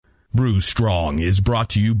Brew Strong is brought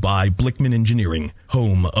to you by Blickman Engineering,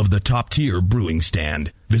 home of the top-tier brewing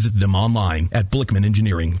stand. Visit them online at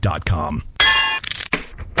blickmanengineering.com.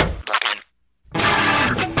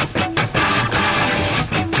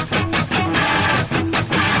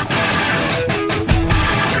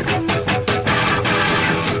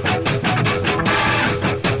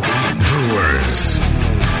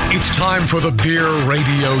 It's time for the beer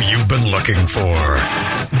radio you've been looking for.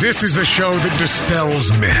 This is the show that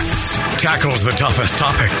dispels myths, tackles the toughest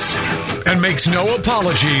topics, and makes no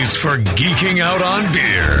apologies for geeking out on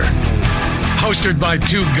beer. Hosted by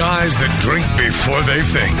two guys that drink before they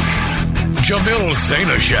think. Jamil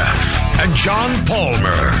Zainasheff and John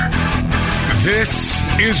Palmer. This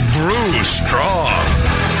is Brew Strong.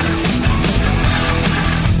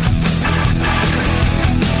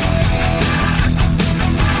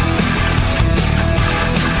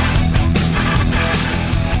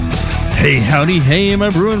 Hey, howdy, hey,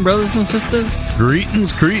 my brewing brothers and sisters.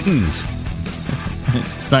 Greetings.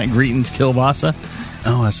 It's not greetings, kielbasa.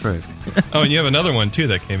 Oh, that's right. Oh, and you have another one, too,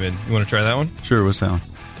 that came in. You want to try that one? Sure, what's that one?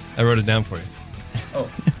 I wrote it down for you.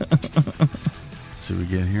 Oh. Let's see what we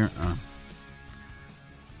get here.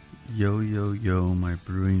 Yo, yo, yo, my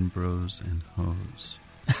brewing bros and hoes.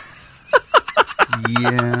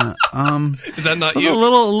 Yeah, Is that not you? A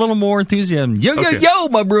little more enthusiasm. Yo, Okay. yo,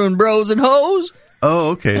 my brewing bros and hoes. Oh,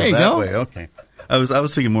 okay, There you that go. way. Okay, I was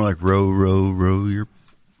thinking more like row your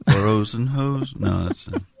bros and hoes. No, that's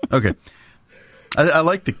okay. I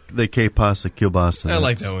like the K-pasta kielbasa. I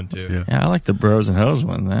like that one, too. Yeah, I like the bros and hoes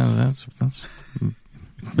one. That's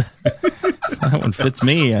that one fits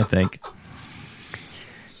me, I think.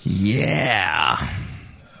 Yeah.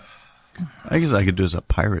 I guess I could do as a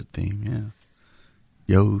pirate theme. Yeah.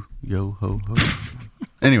 Yo, yo, ho, ho.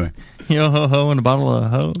 Anyway, Yo ho ho and a bottle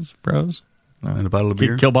of hose, bros. No. and a bottle of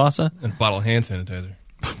beer. Kielbasa. And a bottle of hand sanitizer.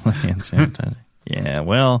 Hand sanitizer. Yeah,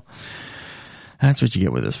 well, that's what you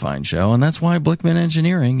get with this fine show, and that's why Blickman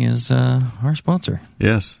Engineering is our sponsor.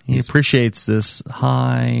 Yes, He appreciates this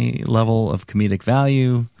high level of comedic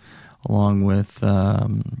value, along with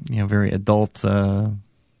very adult. I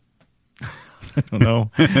don't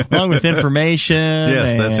know, along with information.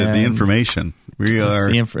 Yes, that's it. The information.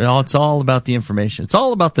 It's all about the information. It's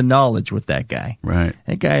all about the knowledge with that guy. Right.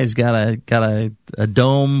 That guy's got a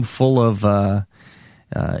dome full of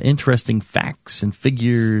interesting facts and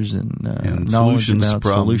figures and knowledge about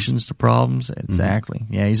solutions to problems. Exactly.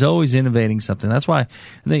 Mm-hmm. Yeah, he's always innovating something. That's why I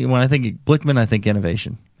think when I think Blickman, I think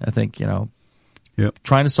innovation. I think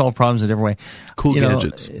trying to solve problems in a different way. Cool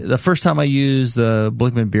gadgets. The first time I used the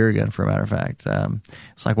Blickman beer gun, for a matter of fact,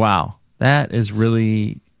 it's like, wow, that is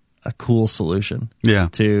really a cool solution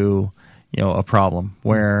to a problem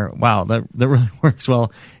where, wow, that really works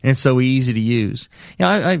well, and it's so easy to use.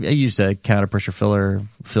 I used a counter pressure filler,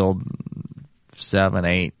 filled 7,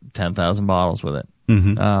 8, 10,000 bottles with it.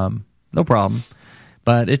 Mm-hmm. No problem.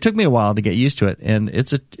 But it took me a while to get used to it, and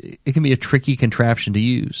it can be a tricky contraption to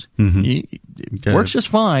use. Mm-hmm. It works just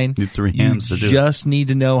fine. Need 3 hands to do it. You just need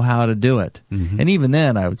to know how to do it. Mm-hmm. And even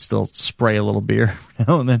then, I would still spray a little beer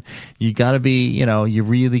now and then. You got to be, you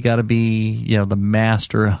really got to be, the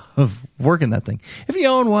master of working that thing. If you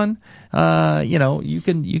own one, you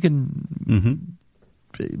can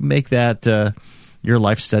make that your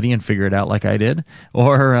life study and figure it out like I did,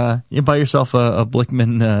 or you buy yourself a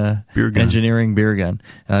Blickman Engineering beer gun.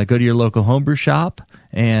 Go to your local homebrew shop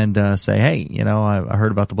and say, hey, I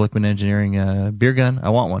heard about the Blickman Engineering beer gun. I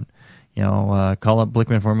want one. Call up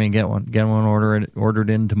Blickman for me and get one. Get one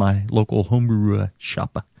ordered into my local homebrew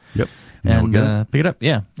shop. Yep. And pick it up.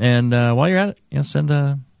 Yeah. And while you're at it, send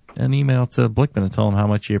an email to Blickman and tell him how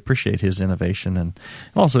much you appreciate his innovation and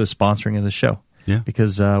also his sponsoring of the show. Yeah.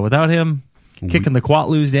 Because without him kicking the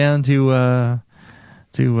Quatloos down to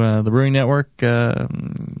the Brewing Network,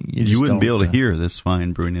 you wouldn't be able to hear this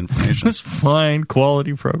fine brewing information. This fine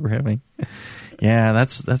quality programming. Yeah,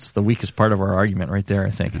 that's the weakest part of our argument right there,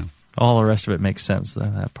 I think. Yeah. All the rest of it makes sense.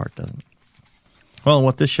 That part doesn't. Well,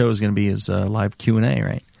 what this show is going to be is live Q&A,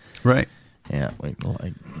 right? Right. Yeah.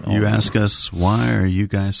 You ask us, why are you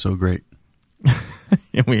guys so great? I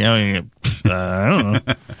don't know.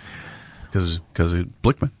 Because of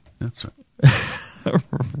Blickman. That's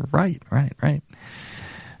right. Right.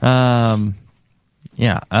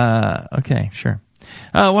 Okay, sure.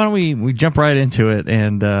 Why don't we jump right into it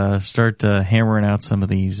and start hammering out some of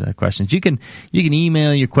these questions. You can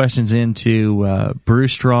email your questions into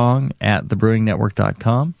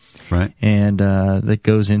brewstrong@thebrewingnetwork.com. Right. And that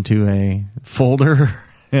goes into a folder,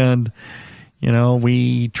 and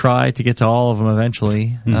we try to get to all of them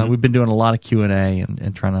eventually. We've been doing a lot of Q&A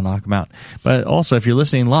and trying to knock them out. But also, if you're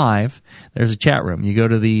listening live, there's a chat room. You go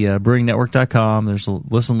to the brewingnetwork.com, there's a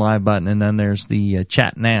listen live button, and then there's the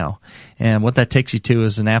chat now. And what that takes you to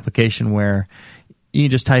is an application where you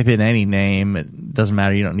can just type in any name. It doesn't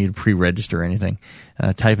matter. You don't need to pre-register or anything.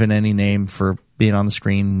 Type in any name for being on the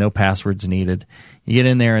screen. No passwords needed. You get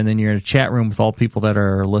in there, and then you're in a chat room with all people that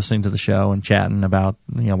are listening to the show and chatting about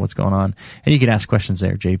what's going on. And you can ask questions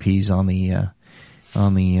there. JP's on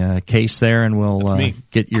the case there, and we'll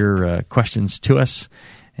get your questions to us,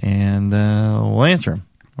 and we'll answer them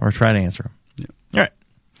or try to answer them. Yeah. All right.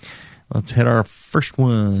 Let's hit our first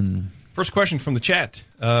one. First question from the chat.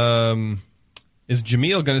 Is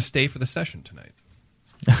Jameel going to stay for the session tonight?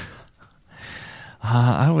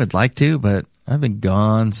 I would like to, but I've been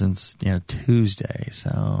gone since Tuesday,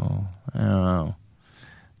 so I don't know.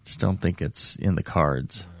 Just don't think it's in the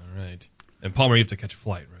cards. All right. And Palmer, you have to catch a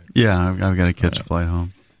flight, right? Yeah, I've got to catch a flight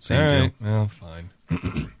home. Same All right. deal. Well, fine.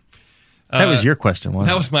 That was your question, wasn't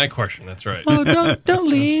it? That was my question. That's right. Oh, don't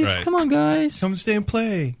leave. That's right. Come on, guys. Come stay and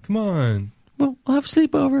play. Come on. We'll have a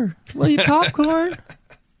sleepover. Will you popcorn?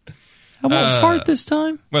 I won't fart this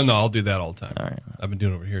time. Well, no, I'll do that all the time. All right. I've been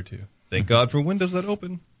doing it over here, too. Thank God for windows that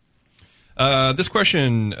open. This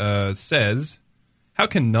question says, how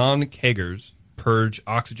can non-keggers purge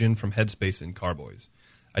oxygen from headspace in carboys?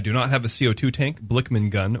 I do not have a CO2 tank,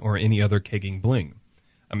 Blickman gun, or any other kegging bling.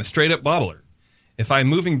 I'm a straight-up bottler. If I'm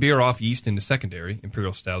moving beer off yeast into secondary,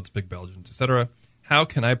 Imperial Stouts, Big Belgians, etc., how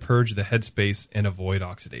can I purge the headspace and avoid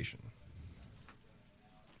oxidation?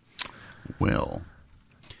 Well,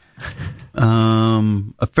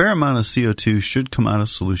 a fair amount of CO2 should come out of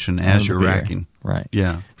solution as you're racking. Right.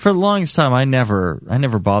 Yeah. For the longest time, I never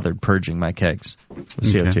bothered purging my kegs with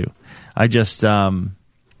CO2. Okay. I just,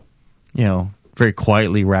 very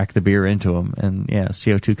quietly rack the beer into them, and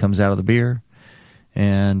CO2 comes out of the beer,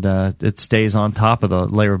 and it stays on top of the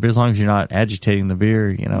layer of beer. As long as you're not agitating the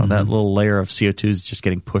beer, that little layer of CO2 is just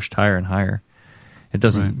getting pushed higher and higher. It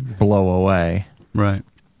doesn't blow away. Right.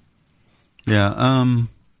 Yeah.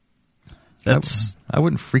 I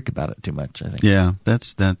wouldn't freak about it too much, I think. Yeah,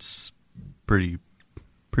 that's pretty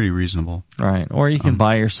reasonable. Right. Or you can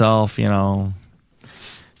buy yourself,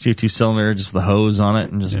 CO2 cylinder just with a hose on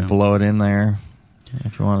it and just blow it in there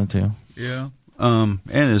if you wanted to. Yeah. And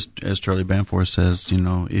as Charlie Bamforth says,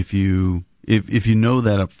 if you know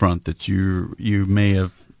that up front that you may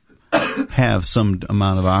have some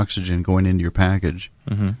amount of oxygen going into your package,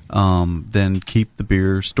 then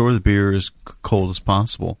store the beer as cold as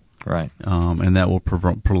possible. Right. And that will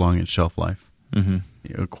prolong its shelf life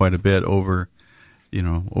quite a bit over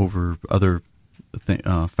other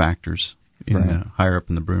factors higher up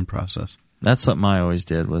in the brewing process. That's something I always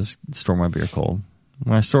did, was store my beer cold.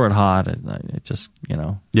 When I store it hot, it just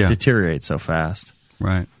deteriorates so fast.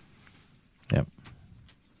 Right. Yep.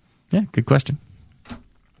 Yeah. Good question.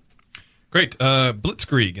 Great.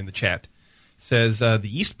 Blitzkrieg in the chat says the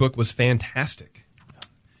yeast book was fantastic.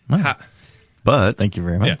 Wow. But thank you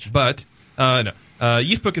very much. Yeah, but no.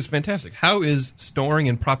 Yeast book is fantastic. How is storing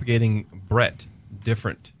and propagating Brett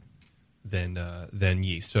different than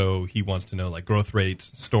yeast? So he wants to know growth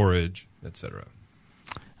rates, storage, etc.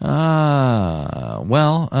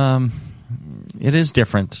 It is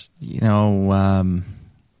different.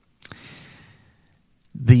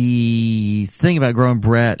 The thing about growing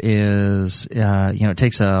Brett is, it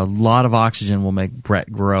takes a lot of oxygen. Will make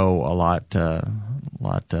Brett grow a lot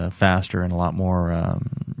faster and a lot more.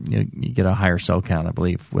 You get a higher cell count, I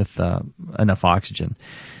believe, with enough oxygen.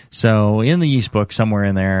 So in the yeast book, somewhere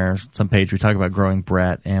in there, some page, we talk about growing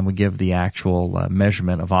Brett, and we give the actual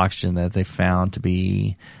measurement of oxygen that they found to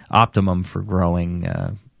be optimum for growing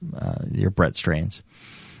your Brett strains.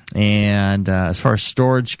 And as far as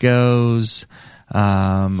storage goes,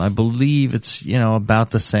 I believe it's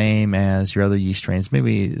about the same as your other yeast strains.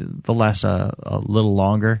 Maybe they'll last a little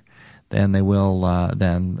longer than they will a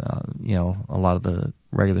lot of the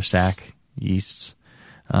regular sack yeasts.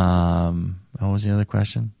 What was the other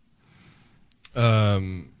question?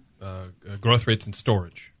 Growth rates and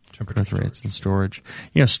storage. Growth rates and storage.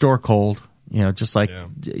 Store cold. Just like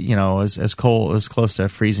as cold, as close to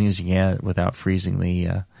freezing as you get without freezing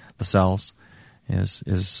the cells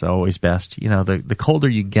is always best. The colder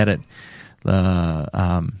you get it,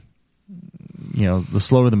 the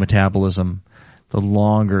slower the metabolism, the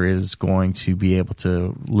longer it is going to be able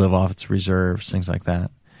to live off its reserves, things like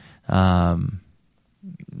that. And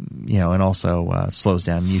also slows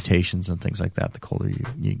down mutations and things like that the colder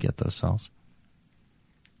you get those cells.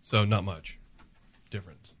 So not much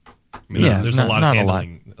difference. I mean, Yeah, there's not- a lot not of a lot.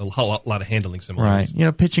 handling, a lot of handling Right.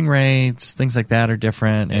 similarities. Pitching rates, things like that are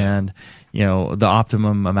different, Yeah. and the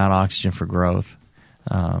optimum amount of oxygen for growth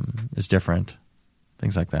is different.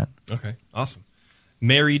 Things like that. Okay, awesome.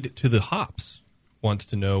 Married to the Hops wants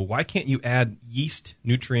to know, why can't you add yeast,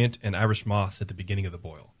 nutrient, and Irish moss at the beginning of the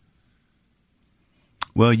boil?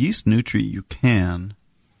 Well, yeast nutrient you can.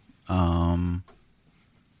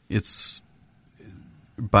 It's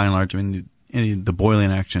by and large. I mean, the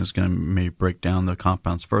boiling action is going to maybe break down the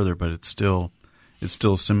compounds further, but it's still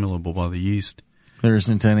assimilable by the yeast. There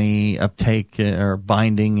isn't any uptake or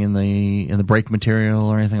binding in the break material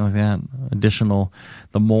or anything like that. Additional,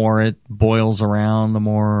 the more it boils around, the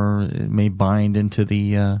more it may bind into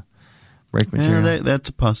the break material. Yeah, that's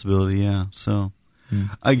a possibility. Yeah. So,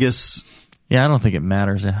 I guess. Yeah, I don't think it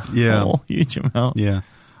matters a whole huge amount. Yeah.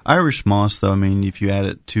 Irish moss, though, I mean, if you add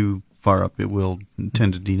it too far up, it will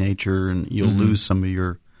tend to denature, and you'll lose some of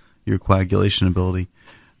your coagulation ability.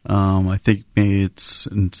 I think maybe it's,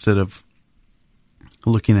 instead of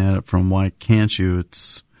looking at it from why can't you,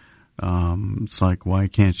 it's like, why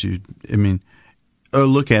can't you? I mean, or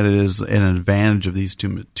look at it as an advantage of these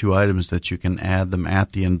two items, that you can add them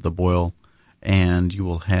at the end of the boil, and you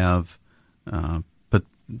will have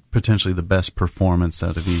potentially the best performance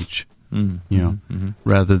out of each.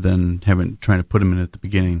 Rather than trying to put them in at the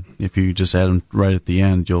beginning. If you just add them right at the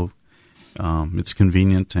end, you'll it's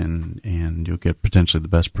convenient, and you'll get potentially the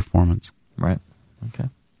best performance. Right. Okay.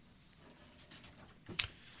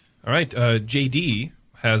 All right, JD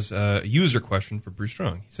has a user question for Brew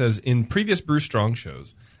Strong. He says, in previous Brew Strong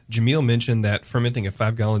shows, Jameel mentioned that fermenting a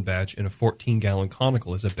 5-gallon batch in a 14-gallon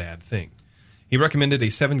conical is a bad thing. He recommended a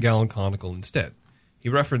 7-gallon conical instead. He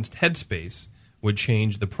referenced headspace would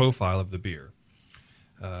change the profile of the beer.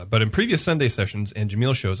 But in previous Sunday sessions and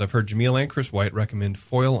Jameel shows, I've heard Jameel and Chris White recommend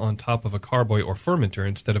foil on top of a carboy or fermenter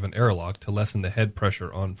instead of an airlock to lessen the head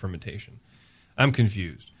pressure on fermentation. I'm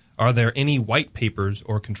confused. Are there any white papers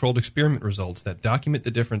or controlled experiment results that document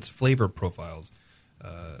the different flavor profiles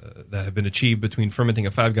that have been achieved between fermenting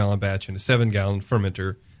a 5-gallon batch in a 7-gallon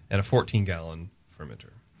fermenter and a 14-gallon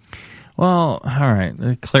fermenter? Well, all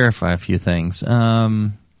right. Clarify a few things.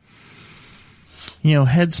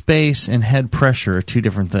 Headspace and head pressure are two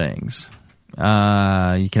different things. You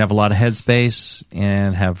can have a lot of headspace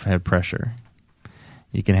and have head pressure.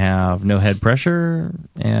 You can have no head pressure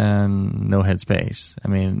and no headspace. I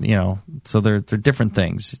mean, so they're different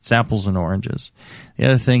things. It's apples and oranges. The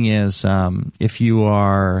other thing is, if you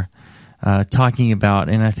are talking about,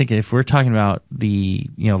 and I think if we're talking about the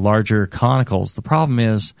larger conicals, the problem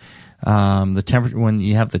is the temperature, when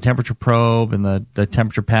you have the temperature probe and the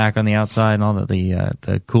temperature pack on the outside and all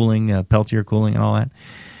the cooling, Peltier cooling and all that.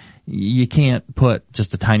 You can't put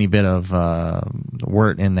just a tiny bit of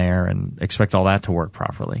wort in there and expect all that to work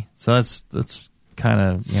properly. So that's kind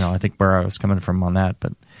of, I think where I was coming from on that,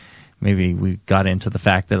 but maybe we got into the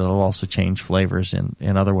fact that it'll also change flavors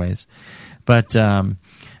in other ways. But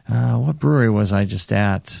what brewery was I just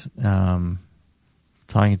at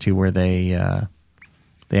talking to where they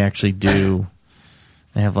actually do,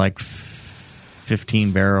 they have like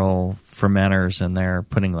 15 barrel fermenters and they're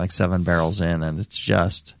putting like 7 barrels in, and it's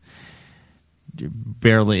just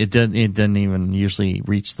barely, it doesn't even usually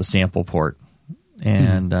reach the sample port.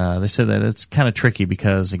 And they said that it's kind of tricky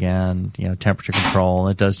because, again, temperature control,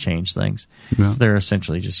 it does change things. Yeah. They're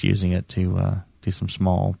essentially just using it to do some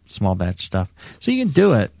small batch stuff. So you can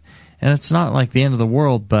do it, and it's not like the end of the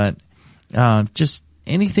world, but just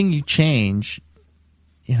anything you change,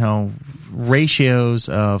 ratios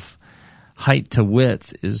of height to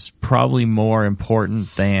width is probably more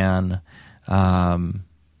important than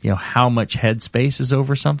how much headspace is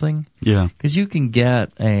over something. Yeah, because you can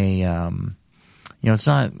get a it's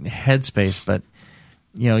not headspace, but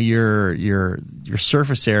your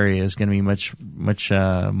surface area is going to be much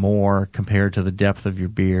more compared to the depth of your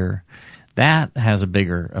beer. That has a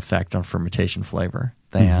bigger effect on fermentation flavor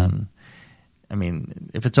than. I mean,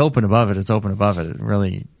 if it's open above it, it's open above it. It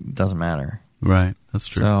really doesn't matter. Right, that's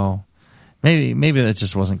true. So maybe that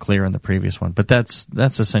just wasn't clear in the previous one, but that's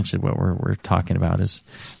essentially what we're talking about is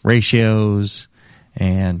ratios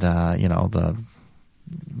and the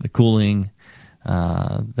cooling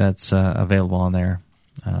that's available on there.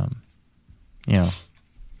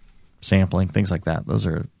 Sampling, things like that. Those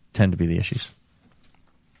tend to be the issues.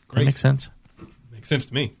 Great. That makes sense? Makes sense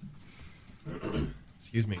to me.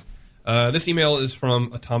 Excuse me. This email is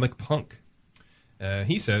from Atomic Punk.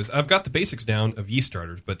 He says, I've got the basics down of yeast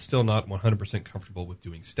starters, but still not 100% comfortable with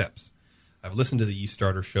doing steps. I've listened to the yeast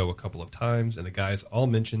starter show a couple of times, and the guys all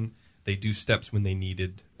mention they do steps when they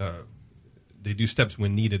need do steps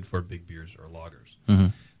when needed for big beers or lagers. Mm-hmm.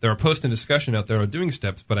 There are posts and discussion out there on doing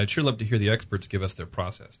steps, but I'd sure love to hear the experts give us their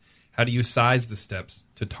process. How do you size the steps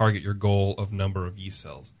to target your goal of number of yeast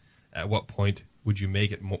cells? At what point would you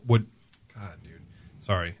make it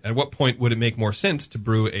At what point would it make more sense to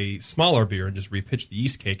brew a smaller beer and just repitch the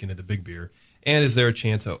yeast cake into the big beer? And is there a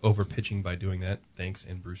chance of overpitching by doing that? Thanks,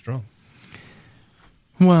 and brew strong.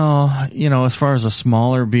 Well, as far as a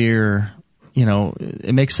smaller beer,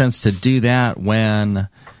 it makes sense to do that when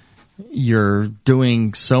you're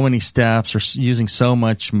doing so many steps or using so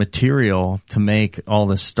much material to make all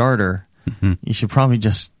this starter. Mm-hmm. You should probably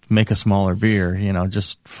just make a smaller beer,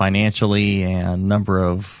 just financially and number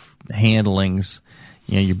of handlings.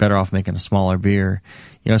 You're better off making a smaller beer.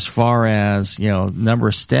 As far as, number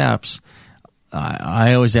of steps,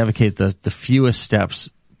 I always advocate the fewest steps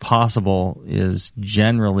possible is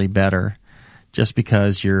generally better, just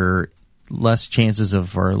because you're less chances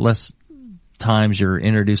of, or less times you're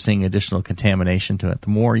introducing additional contamination to it. The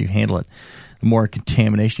more you handle it, the more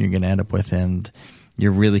contamination you're going to end up with, and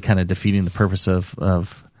you're really kind of defeating the purpose of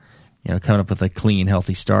coming up with a clean,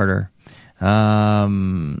 healthy starter. You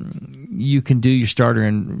can do your starter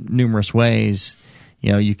in numerous ways.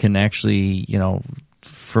 You can actually,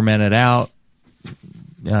 ferment it out,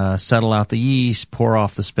 settle out the yeast, pour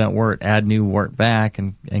off the spent wort, add new wort back,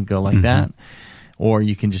 and go like that. Or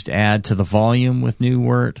you can just add to the volume with new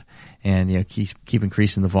wort and keep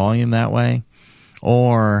increasing the volume that way.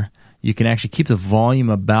 Or you can actually keep the volume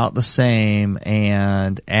about the same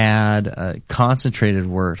and add concentrated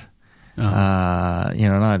wort.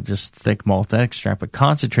 Not just thick malt extract, but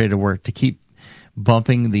concentrated wort to keep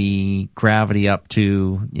bumping the gravity up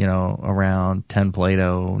to, around 10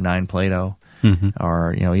 Plato, 9 Plato,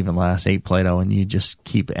 or, even less, 8 Plato, and you just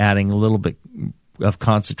keep adding a little bit of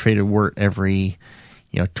concentrated wort every,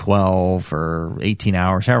 12 or 18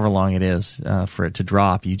 hours, however long it is for it to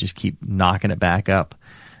drop. You just keep knocking it back up.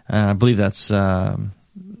 I believe that's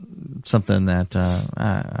something that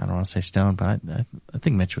I don't want to say Stone, but I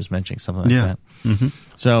think Mitch was mentioning something like that. Mm-hmm.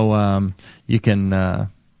 So you can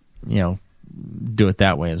do it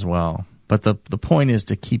that way as well. But the point is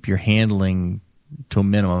to keep your handling to a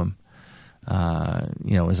minimum.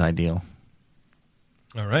 Is ideal.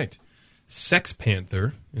 All right, Sex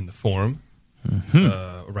Panther in the forum,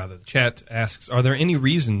 or rather the chat, asks: are there any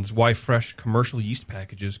reasons why fresh commercial yeast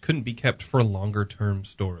packages couldn't be kept for longer term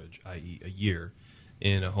storage, i.e., a year,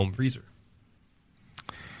 in a home freezer?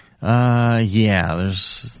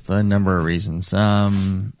 There's a number of reasons.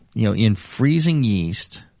 In freezing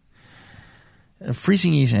yeast,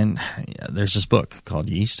 and there's this book called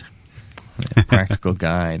Yeast, a Practical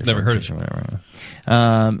Guide. Never heard of it. Whatever.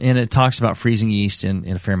 And it talks about freezing yeast in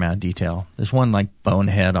a fair amount of detail. There's one like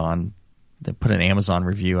Bonehead that put an Amazon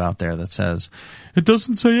review out there that says, it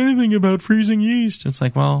doesn't say anything about freezing yeast. It's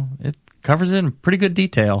like, well, it covers it in pretty good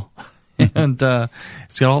detail. And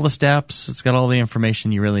it's got all the steps. It's got all the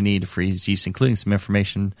information you really need to freeze yeast, including some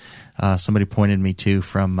information somebody pointed me to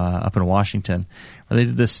from up in Washington, where they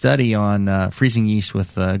did this study on freezing yeast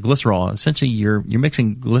with glycerol. Essentially, you're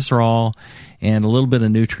mixing glycerol and a little bit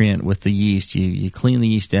of nutrient with the yeast. You clean the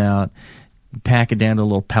yeast out, pack it down to a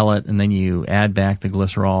little pellet, and then you add back the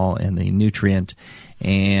glycerol and the nutrient.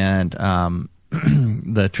 And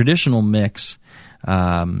the traditional mix,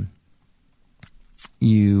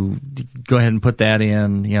 you go ahead and put that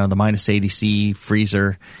in, the minus 80C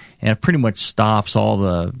freezer, and it pretty much stops all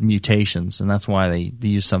the mutations, and that's why they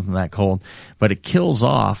use something that cold. But it kills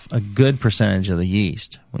off a good percentage of the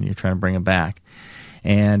yeast when you're trying to bring them back.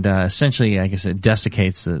 And essentially, I guess it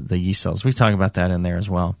desiccates the yeast cells. We talk about that in there as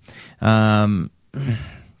well. But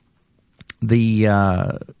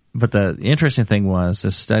the interesting thing was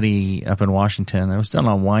this study up in Washington. It was done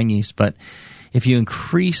on wine yeast, but if you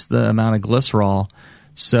increase the amount of glycerol,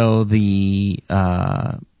 so the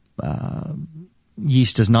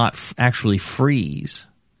yeast does not actually freeze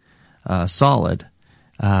solid,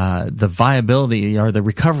 the viability or the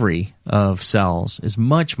recovery of cells is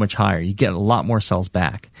much, much higher. You get a lot more cells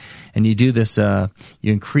back. And you do this, you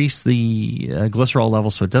increase the glycerol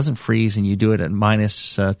level so it doesn't freeze, and you do it at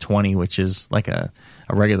minus 20, which is like a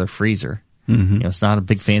regular freezer. Mm-hmm. It's not a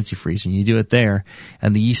big fancy freezer. You do it there,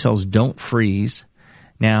 and the yeast cells don't freeze.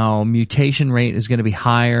 Now, mutation rate is going to be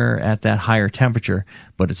higher at that higher temperature,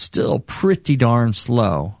 but it's still pretty darn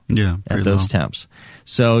slow at those temps.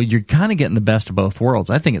 So you're kind of getting the best of both worlds.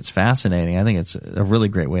 I think it's fascinating. I think it's a really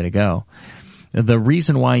great way to go. The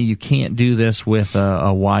reason why you can't do this with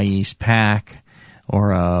a Y yeast pack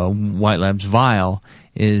or a White Labs vial,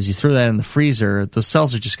 is you throw that in the freezer, the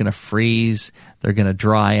cells are just going to freeze, they're going to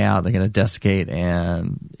dry out, they're going to desiccate,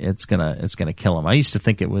 and it's going to kill them. I used to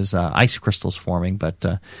think it was ice crystals forming, but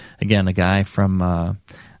again, a guy from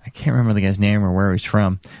I can't remember the guy's name or where he's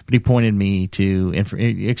from, but he pointed me to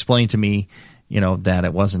explained to me, that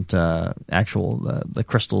it wasn't actual the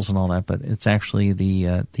crystals and all that, but it's actually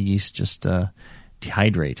the yeast just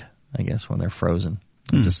dehydrate, I guess, when they're frozen.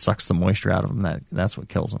 It just sucks the moisture out of them. That's what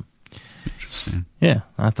kills them. Interesting. Yeah,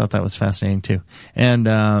 I thought that was fascinating too.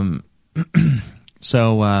 And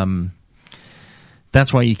so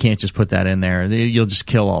that's why you can't just put that in there. You'll just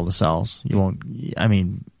kill all the cells. You won't. I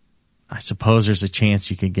mean, I suppose there's a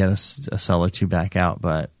chance you could get a cell or two back out,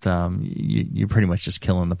 but you're pretty much just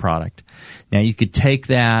killing the product. Now, you could take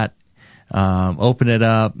that, open it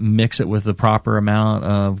up, mix it with the proper amount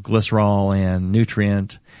of glycerol and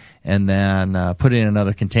nutrient, and then put it in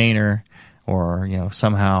another container, or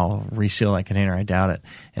somehow reseal that container. I doubt it,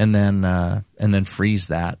 and then freeze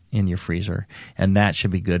that in your freezer, and that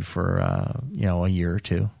should be good for a year or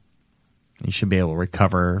two. You should be able to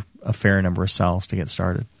recover a fair number of cells to get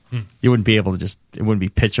started. You wouldn't be able to it wouldn't be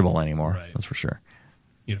pitchable anymore. Right. That's for sure.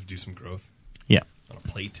 You'd have to do some growth. Yeah. On a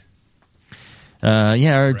plate.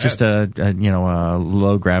 Or just a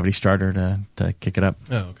low gravity starter to kick it up.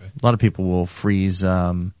 Oh, okay. A lot of people will freeze,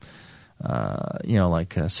 like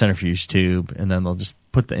a centrifuge tube, and then they'll just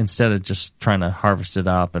instead of just trying to harvest it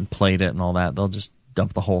up and plate it and all that, they'll just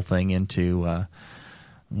dump the whole thing into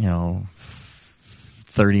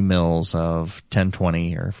 30 mils of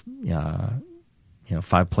 1020 or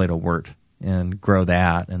 5 Plato wort and grow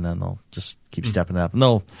that, and then they'll just keep stepping it up. And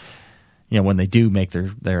they'll, when they do make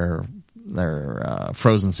their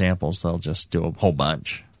frozen samples, they'll just do a whole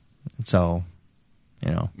bunch. And so,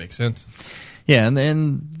 makes sense. Yeah, and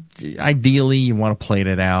then ideally you want to plate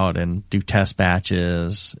it out and do test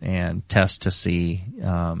batches and test to see,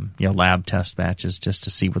 lab test batches just to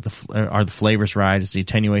see what are the flavors right, is the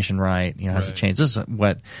attenuation right, has it changed? This is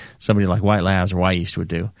what somebody like White Labs or Y Yeast would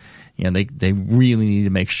do. They really need to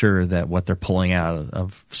make sure that what they're pulling out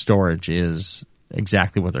of storage is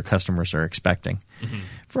exactly what their customers are expecting. Mm-hmm.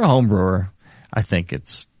 For a home brewer, I think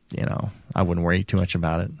it's, I wouldn't worry too much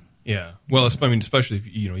about it. Yeah. Well, especially if,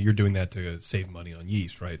 you're doing that to save money on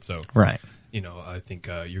yeast, right? So, right. I think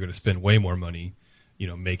you're going to spend way more money,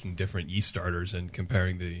 making different yeast starters and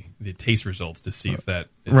comparing the taste results to see if that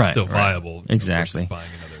is still viable. Exactly. Versus buying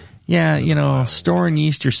another storing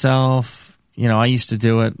yeast yourself. I used to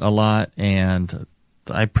do it a lot, and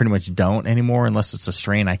I pretty much don't anymore unless it's a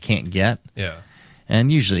strain I can't get. Yeah.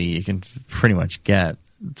 And usually you can pretty much get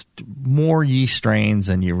more yeast strains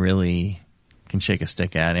than you really can shake a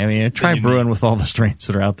stick at. I mean, try brewing with all the strains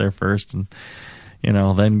that are out there first, and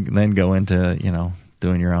then go into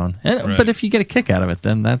doing your own. But if you get a kick out of it,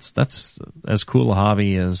 then that's as cool a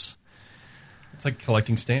hobby as it's like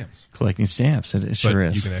collecting stamps. It sure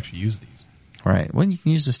is. You can actually use these. Right. Well, you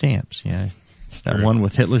can use the stamps. Yeah. That one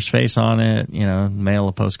with Hitler's face on it, mail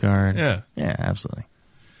a postcard. Yeah. Yeah, absolutely.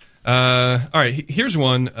 All right, here's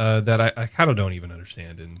one that I kind of don't even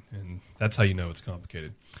understand, and that's how you know it's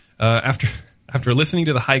complicated. After listening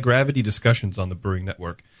to the high-gravity discussions on the Brewing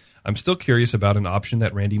Network, I'm still curious about an option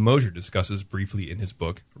that Randy Mosier discusses briefly in his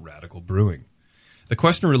book, Radical Brewing. The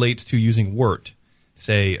question relates to using wort,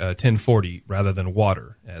 say 1040, rather than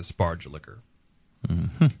water as sparge liquor.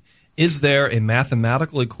 Mm-hmm. Is there a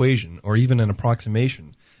mathematical equation or even an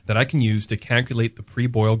approximation that I can use to calculate the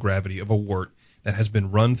pre-boil gravity of a wort that has been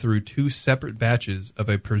run through 2 separate batches of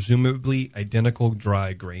a presumably identical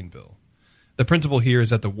dry grain bill? The principle here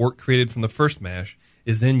is that the wort created from the first mash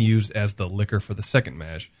is then used as the liquor for the second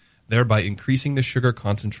mash, thereby increasing the sugar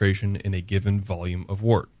concentration in a given volume of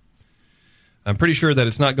wort. I'm pretty sure that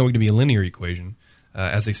it's not going to be a linear equation,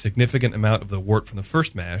 as a significant amount of the wort from the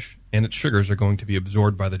first mash and its sugars are going to be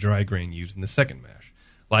absorbed by the dry grain used in the second mash.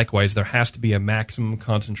 Likewise, there has to be a maximum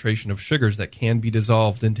concentration of sugars that can be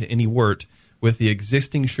dissolved into any wort, with the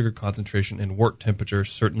existing sugar concentration and wort temperature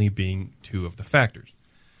certainly being 2 of the factors.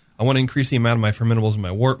 I want to increase the amount of my fermentables in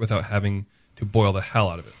my wort without having to boil the hell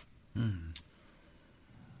out of it.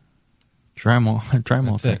 Dry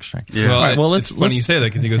malt extract. Yeah. Well, it's funny you say that,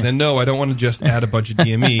 because he goes, and no, I don't want to just add a bunch of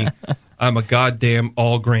DME. I'm a goddamn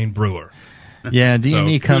all-grain brewer. Yeah,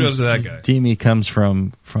 DME kudos to that guy. DME comes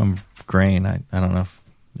from grain. I don't know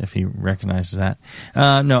if he recognizes that.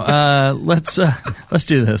 Let's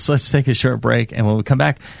do this. Let's take a short break, and when we come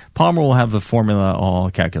back, Palmer will have the formula all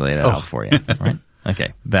calculated out for you. Right?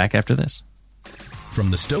 Okay, back after this. From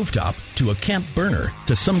the stovetop to a camp burner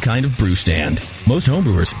to some kind of brew stand, most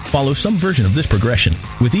homebrewers follow some version of this progression.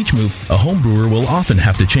 With each move, a homebrewer will often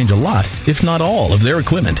have to change a lot, if not all, of their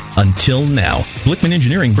equipment. Until now, Blickman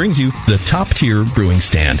Engineering brings you the top-tier brewing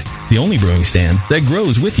stand, the only brewing stand that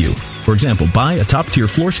grows with you. For example, buy a top-tier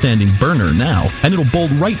floor-standing burner now, and it'll bolt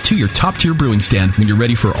right to your top-tier brewing stand when you're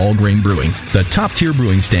ready for all-grain brewing. The top-tier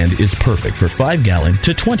brewing stand is perfect for 5-gallon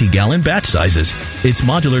to 20-gallon batch sizes. Its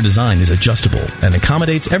modular design is adjustable and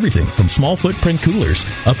accommodates everything from small footprint coolers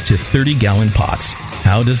up to 30-gallon pots.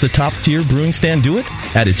 How does the top-tier brewing stand do it?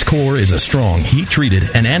 At its core is a strong, heat-treated,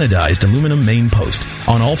 and anodized aluminum main post.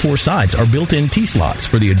 On all 4 sides are built-in T-slots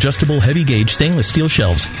for the adjustable heavy-gauge stainless steel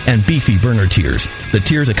shelves and beefy burner tiers. The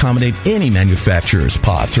tiers accommodate any manufacturer's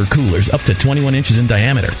pots or coolers up to 21 inches in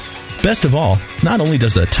diameter. Best of all, not only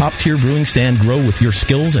does the top-tier brewing stand grow with your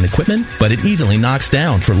skills and equipment, but it easily knocks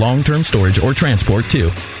down for long-term storage or transport, too.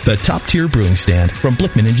 The top-tier brewing stand from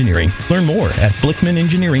Blickman Engineering. Learn more at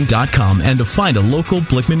blickmanengineering.com and to find a local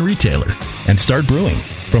Blickman retailer. And start brewing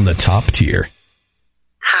from the top tier.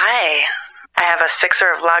 Hi. I have a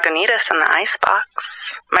 6er of Lagunitas in the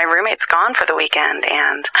icebox. My roommate's gone for the weekend,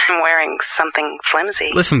 and I'm wearing something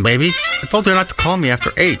flimsy. Listen, baby, I told her not to call me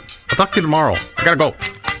after 8. I'll talk to you tomorrow. I gotta go.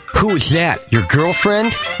 Who is that? Your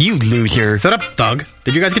girlfriend? You loser. Shut up, Doug.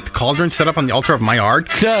 Did you guys get the cauldron set up on the altar of my art?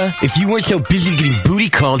 If you weren't so busy getting booty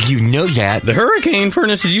calls, you'd know that. The hurricane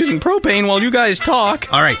furnace is using propane while you guys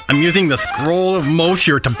talk. All right, I'm using the scroll of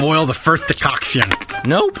Mosher to boil the first decoction.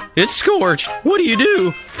 Nope, it's scorched. What do you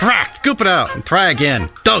do? Frack, scoop it out and try again.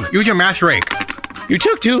 Doug, use your math rake. You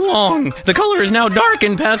took too long. The color is now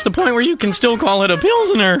darkened past the point where you can still call it a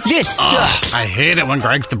Pilsner. This sucks. I hate it when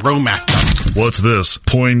Greg's the brewmaster. What's this?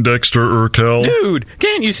 Poindexter Urkel? Dude,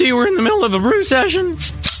 can't you see we're in the middle of a brew session?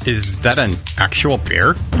 Is that an actual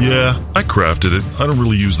beer? Yeah, I crafted it. I don't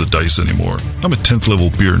really use the dice anymore. I'm a 10th level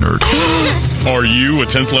beer nerd. Are you a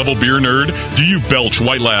 10th level beer nerd? Do you belch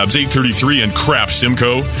White Labs 833 and crap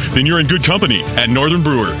Simcoe? Then you're in good company at Northern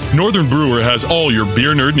Brewer. Northern Brewer has all your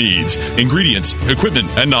beer nerd needs. Ingredients, equipment,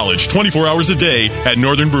 and knowledge 24 hours a day at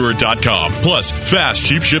northernbrewer.com. Plus, fast,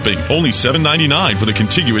 cheap shipping. Only $7.99 for the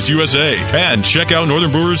contiguous USA. And check out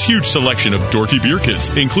Northern Brewer's huge selection of dorky beer kits,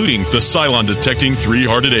 including the Cylon Detecting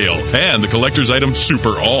 3-Hearted Ale and the collector's item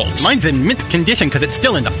Super Alt. Mine's in mint condition because it's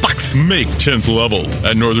still in the box. Make 10th level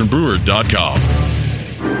at northernbrewer.com.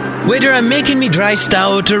 Whether I'm making me dry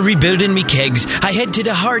stout or rebuilding me kegs, I head to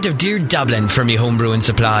the heart of dear Dublin for me homebrewing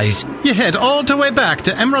supplies. You head all the way back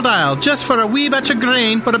to Emerald Isle just for a wee batch of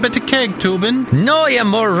grain or a bit of keg tubing? No, you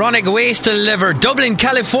moronic waste of liver. Dublin,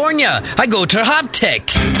 California. I go to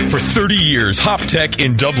Hoptech. For 30 years, Hoptech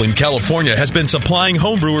in Dublin, California has been supplying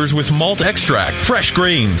homebrewers with malt extract, fresh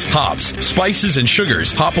grains, hops, spices and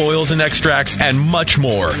sugars, hop oils and extracts, and much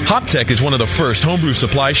more. Hoptech is one of the first homebrew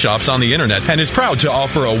supply shops on the internet and is proud to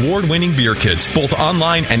offer award-winning beer kits, both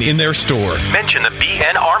online and in their store. Mention the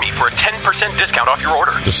BN Army for a 10% discount off your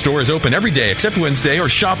order. The store is open every day except Wednesday, or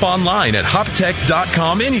shop online at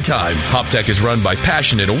hoptech.com anytime. Hoptech is run by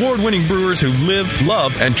passionate, award-winning brewers who live,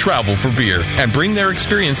 love, and travel for beer and bring their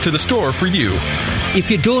experience to the store for you. If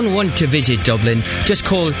you don't want to visit Dublin, just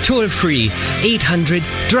call toll-free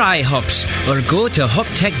 800-DRY-HOPS or go to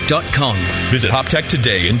hoptech.com. Visit Hoptech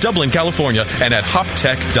today in Dublin, California and at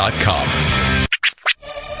hoptech.com.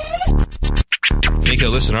 Nico,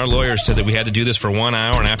 listen, our lawyers said that we had to do this for 1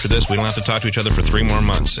 hour, and after this, we don't have to talk to each other for 3 more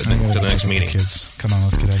months to the next meeting. Kids, come on,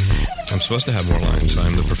 let's get out of here. I'm supposed to have more lines.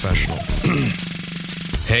 I'm the professional.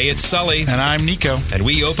 Hey, it's Sully. And I'm Nico. And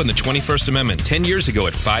we opened the 21st Amendment 10 years ago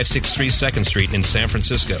at 563 2nd Street in San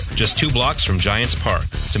Francisco, just 2 blocks from Giants Park,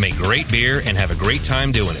 to make great beer and have a great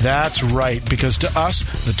time doing it. That's right, because to us,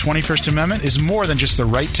 the 21st Amendment is more than just the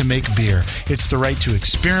right to make beer. It's the right to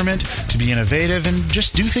experiment, to be innovative, and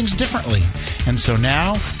just do things differently. And so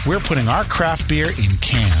now, we're putting our craft beer in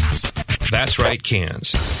cans. That's right,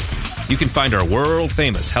 cans. You can find our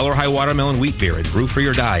world-famous Hell or High Watermelon Wheat Beer at Brew for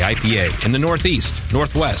Your Die IPA in the Northeast,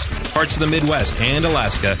 Northwest, parts of the Midwest, and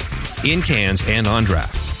Alaska, in cans and on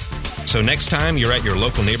draft. So next time you're at your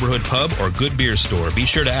local neighborhood pub or good beer store, be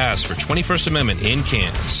sure to ask for 21st Amendment in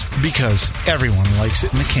cans. Because everyone likes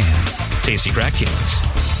it in a can. Tasty crack cans.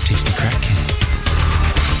 Tasty crack can.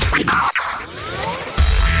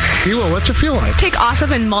 Hilo, what's it feel like? Take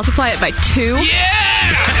awesome and multiply it by 2.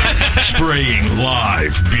 Yeah! Spraying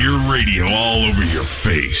live beer radio all over your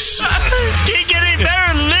face. Can't get any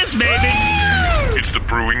better than this, baby. It's the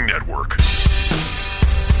Brewing Network.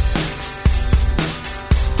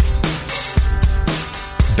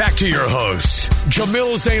 Back to your hosts,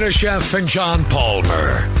 Jamil Zainasheff and John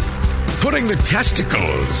Palmer. Putting the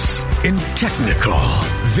testicles in technical.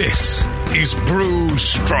 This is Brew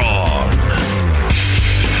Strong.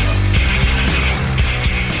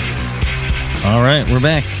 All right, we're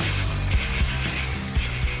back.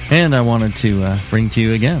 And I wanted to bring to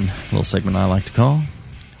you again a little segment I like to call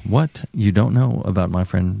What You Don't Know About My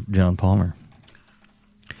Friend John Palmer.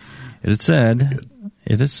 It is said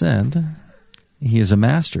he is a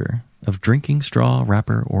master of drinking straw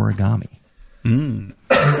wrapper origami.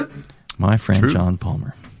 My friend True. John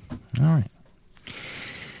Palmer. All right.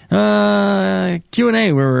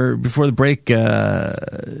 Q&A, where before the break,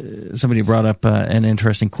 somebody brought up an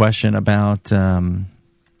interesting question about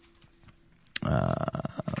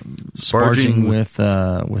sparging with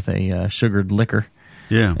a sugared liquor.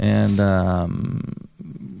 Yeah. And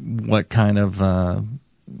what kind of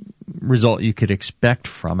result you could expect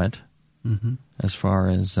from it, as far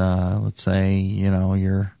as, let's say,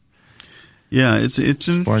 you're... Yeah, it's an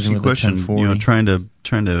interesting question. Trying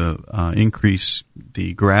to increase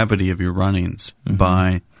the gravity of your runnings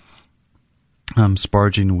by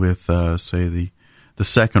sparging with, say, the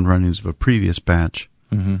second runnings of a previous batch.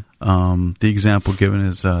 The example given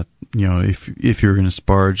is, if you're going to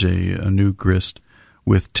sparge a new grist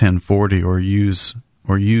with 1040 or use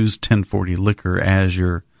 1040 liquor as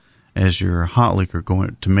your hot liquor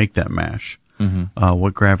going to make that mash,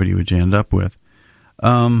 what gravity would you end up with?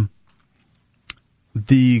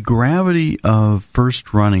 The gravity of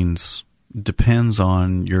first runnings depends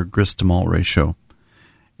on your grist to malt ratio.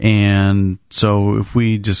 And so if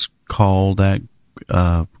we just call that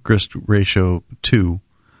grist ratio 2,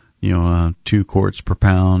 2 quarts per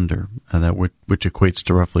pound, or that which equates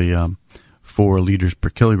to roughly 4 liters per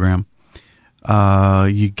kilogram,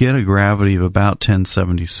 you get a gravity of about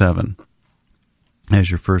 1077 as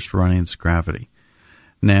your first runnings gravity.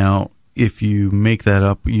 Now, if you make that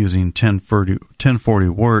up using 1040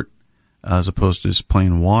 wort as opposed to just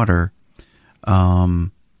plain water, I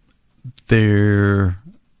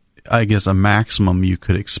guess a maximum you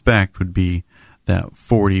could expect would be that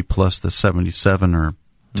 40 plus the 77, or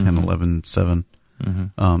 10, 11, 7,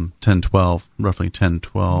 10, 12, roughly 10,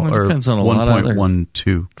 12, Well, it depends on a lot of other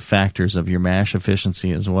 1.12 factors of your mash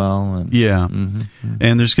efficiency as well. And,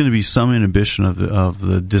 and there's going to be some inhibition of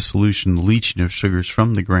the dissolution, the leaching of sugars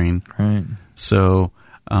from the grain. Right. So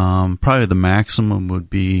probably the maximum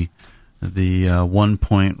would be the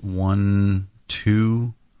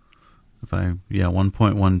 1.12.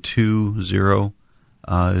 1.120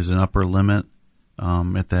 is an upper limit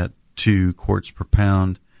at that 2 quarts per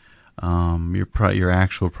pound. Your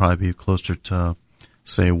actual will probably be closer to,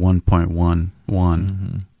 say,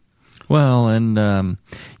 1.11. Well, and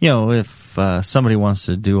if somebody wants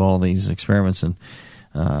to do all these experiments and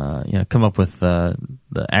come up with the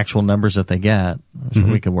actual numbers that they get,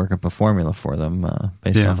 we could work up a formula for them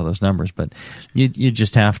based off of those numbers. But you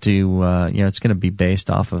just have to, it's going to be based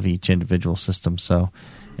off of each individual system.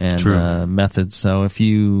 And methods. So if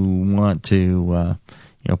you want to,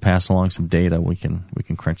 pass along some data, we can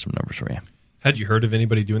crunch some numbers for you. Had you heard of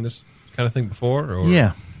anybody doing this kind of thing before? Or?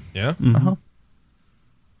 Yeah. Yeah?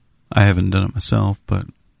 I haven't done it myself, but...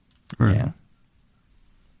 Yeah.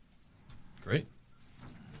 Great.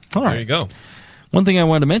 All right. There you go. One thing I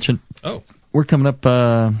wanted to mention. Oh. We're coming up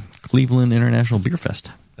Cleveland International Beer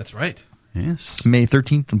Fest. That's right. Yes. May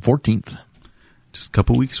 13th and 14th. Just a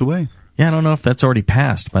couple weeks away. Yeah, I don't know if that's already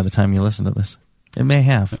passed by the time you listen to this. It may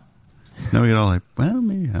have. No, we get all like, well,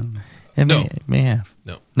 maybe, I don't know. It may have.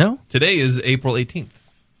 No. No? Today is April 18th.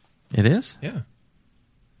 It is? Yeah.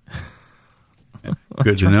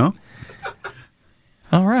 Good to know.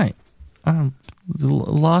 All right. I'm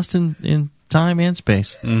lost in time and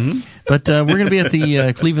space. But we're going to be at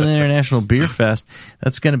the Cleveland International Beer Fest.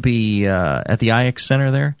 That's going to be at the IX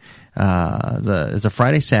Center there. It's a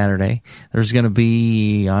Friday, Saturday. There's going to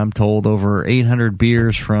be, I'm told, over 800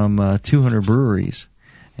 beers from 200 breweries.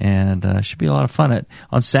 And it should be a lot of fun.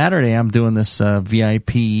 On Saturday, I'm doing this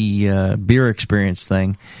VIP beer experience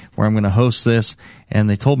thing where I'm going to host this. And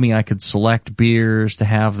they told me I could select beers to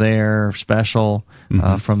have there special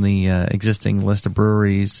from the existing list of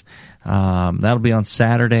breweries. That'll be on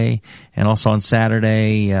Saturday. And also on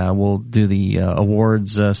Saturday, we'll do the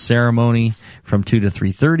awards ceremony from 2 to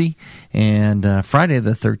 3:30. And Friday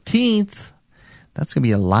the 13th, that's going to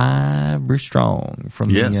be a live Brew Strong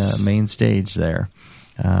from the main stage there.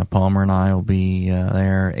 Palmer and I will be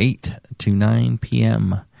there 8 to 9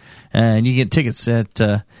 p.m. And you get tickets at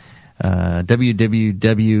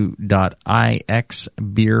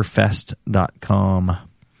www.ixbeerfest.com.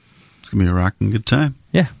 It's going to be a rocking good time.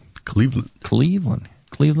 Yeah. Cleveland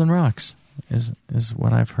rocks is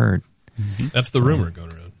what I've heard. That's the rumor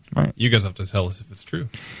going around. Right. You guys have to tell us if it's true.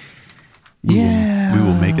 we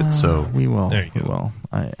will make it so. We will. There you we go. will.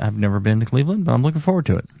 I've never been to Cleveland, but I'm looking forward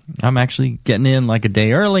to it. I'm actually getting in like a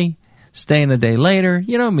day early, staying a day later.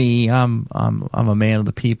 You know me. I'm a man of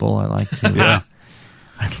the people. I like to. Yeah.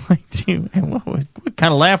 I'd like to. What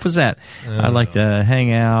kind of laugh was that? I like to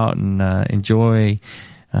hang out and enjoy,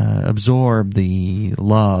 absorb the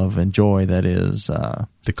love and joy that is the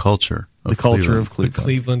culture. The culture of Cleveland. The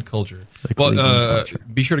Cleveland culture. The Cleveland culture.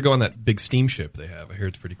 Be sure to go on that big steamship they have. I hear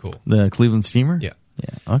it's pretty cool. The Cleveland steamer? Yeah.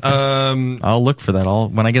 Yeah. Okay. I'll look for that.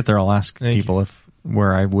 When I get there, I'll ask people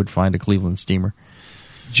where I would find a Cleveland steamer.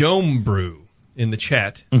 Joam Brew in the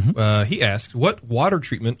chat, he asked, what water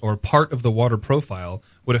treatment or part of the water profile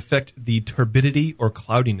would affect the turbidity or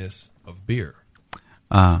cloudiness of beer?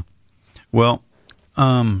 Well,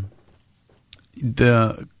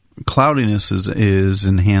 the cloudiness is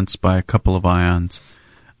enhanced by a couple of ions.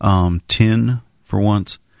 Tin for one,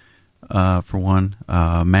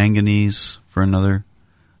 manganese for another.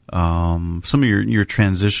 Some of your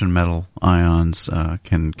transition metal ions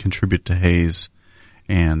can contribute to haze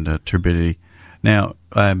and turbidity. Now,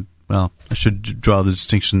 I should draw the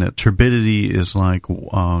distinction that turbidity is like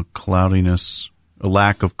cloudiness, a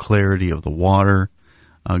lack of clarity of the water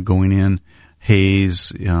going in.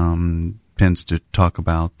 Haze tends to talk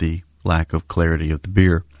about the lack of clarity of the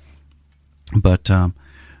beer. But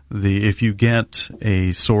if you get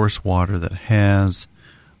a source water that has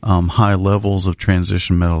high levels of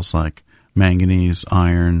transition metals like manganese,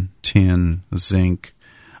 iron, tin, zinc,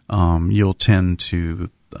 you'll tend to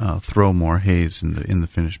throw more haze in the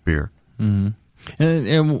finished beer. Mm-hmm.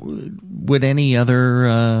 And would any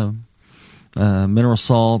other mineral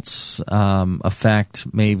salts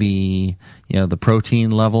affect maybe the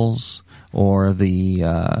protein levels or the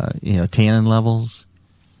tannin levels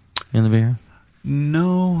in the beer?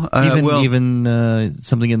 No, even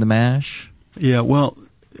something in the mash. Yeah, well,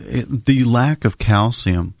 the lack of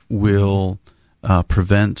calcium will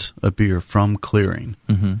prevent a beer from clearing.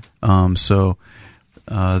 Mm-hmm.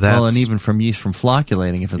 That's and even from yeast from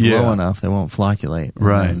flocculating, if it's low enough, they won't flocculate.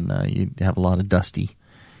 Right, and you have a lot of dusty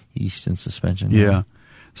yeast in suspension. Yeah.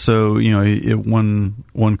 So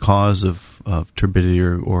one cause of turbidity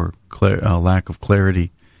or lack of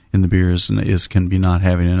clarity in the beer is can be not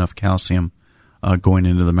having enough calcium going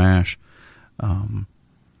into the mash.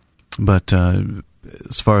 But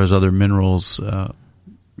as far as other minerals,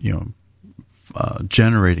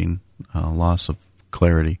 generating loss of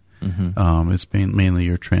clarity, it's mainly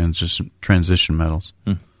your transition metals.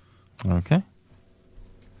 Okay.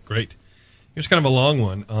 Great. Here's kind of a long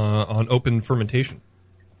one on open fermentation.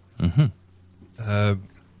 What do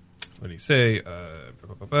you say?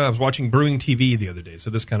 I was watching Brewing TV the other day, so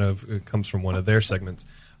this kind of comes from one of their segments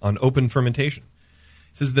on open fermentation.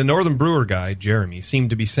 It says the Northern Brewer guy, Jeremy, seemed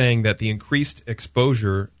to be saying that the increased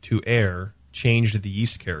exposure to air changed the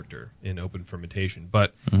yeast character in open fermentation.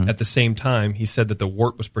 But at the same time, he said that the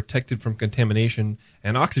wort was protected from contamination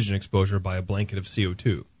and oxygen exposure by a blanket of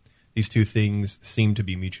CO2. These two things seem to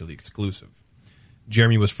be mutually exclusive.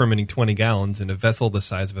 Jeremy was fermenting 20 gallons in a vessel the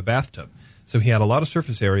size of a bathtub, so he had a lot of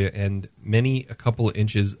surface area and a couple of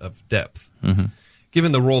inches of depth.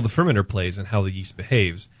 Given the role the fermenter plays and how the yeast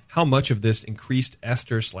behaves, how much of this increased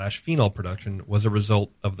ester/phenol production was a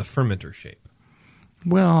result of the fermenter shape?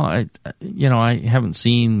 Well, I haven't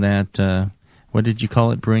seen that. What did you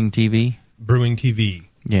call it? Brewing TV? Brewing TV.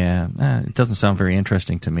 Yeah, it doesn't sound very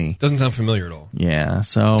interesting to me. Doesn't sound familiar at all. Yeah,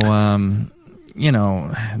 so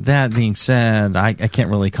that being said, I can't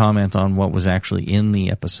really comment on what was actually in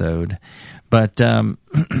the episode, but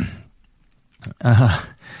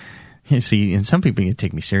you see, and some people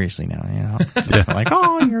take me seriously now. Like,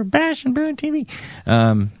 oh, you're bashing Brewing TV.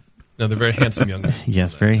 No, they're very handsome young men.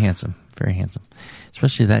 Yes, very handsome,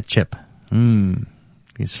 especially that chip. You're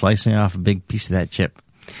slicing off a big piece of that chip.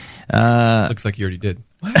 Looks like you already did.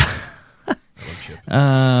 I love chip.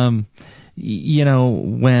 When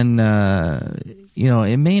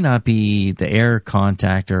it may not be the air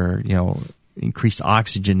contact or increased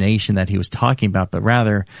oxygenation that he was talking about, but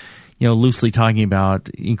rather loosely talking about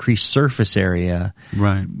increased surface area,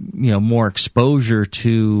 right? More exposure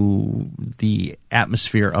to the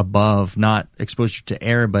atmosphere above, not exposure to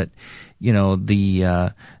air, but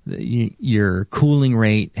your cooling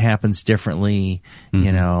rate happens differently.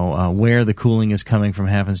 Where the cooling is coming from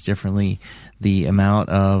happens differently. The amount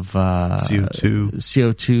of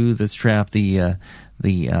CO2 that's trapped, the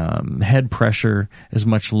head pressure is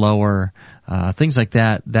much lower. Things like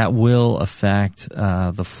that will affect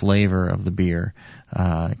the flavor of the beer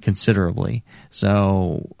considerably.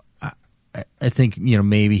 So I think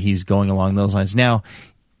maybe he's going along those lines. Now,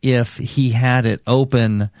 if he had it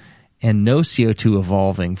open and no CO2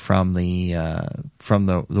 evolving from the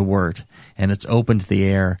wort, and it's open to the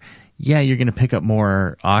air, you're going to pick up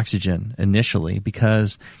more oxygen initially,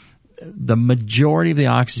 because the majority of the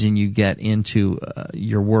oxygen you get into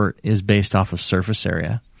your wort is based off of surface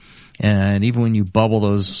area. And even when you bubble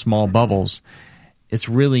those small bubbles, it's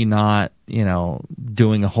really not,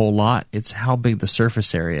 doing a whole lot. It's how big the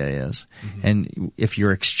surface area is. Mm-hmm. And if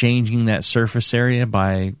you're exchanging that surface area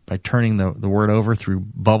by turning the wort over through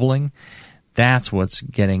bubbling, that's what's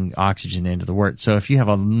getting oxygen into the wort. So if you have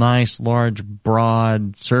a nice, large,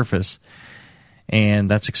 broad surface and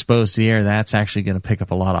that's exposed to the air, that's actually going to pick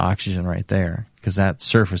up a lot of oxygen right there, because that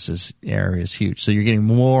surface area is huge. So you're getting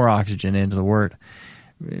more oxygen into the wort,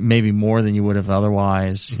 maybe more than you would have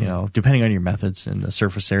otherwise, depending on your methods and the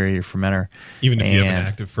surface area of your fermenter. Even if you have an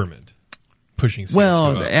active ferment pushing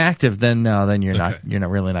CO2 up. Active, then no, then you're not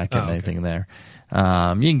really not getting anything there. You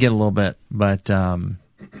can get a little bit, but I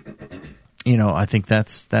think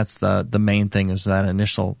that's the main thing, is that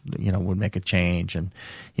initial, would make a change, and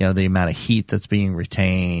the amount of heat that's being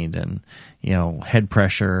retained, and head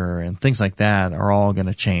pressure and things like that are all going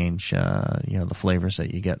to change the flavors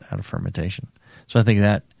that you get out of fermentation. So I think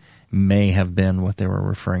that may have been what they were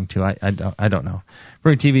referring to. I don't know.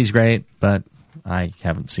 Brew TV is great, but I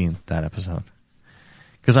haven't seen that episode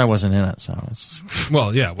because I wasn't in it. So it's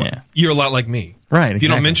you're a lot like me, right? If you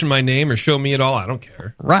don't mention my name or show me at all, I don't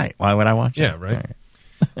care. Right? Why would I watch it? Yeah, right.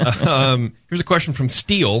 Here's a question from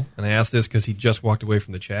Steele, and I asked this because he just walked away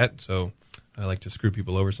from the chat, so I like to screw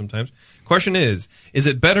people over sometimes. Question is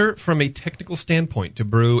it better from a technical standpoint to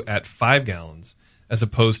brew at 5 gallons as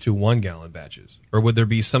opposed to 1 gallon batches? Or would there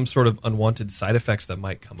be some sort of unwanted side effects that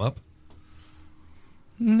might come up?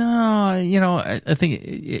 No, I think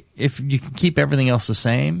if you can keep everything else the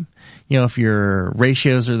same, if your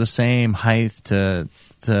ratios are the same, height to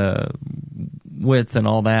width and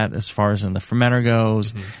all that, as far as in the fermenter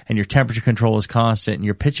goes, and your temperature control is constant, and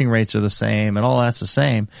your pitching rates are the same, and all that's the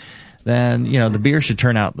same, then, the beer should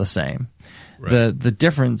turn out the same. Right. The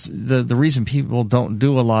difference, the reason people don't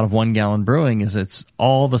do a lot of 1 gallon brewing is it's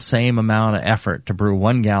all the same amount of effort to brew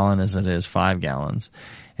 1 gallon as it is 5 gallons.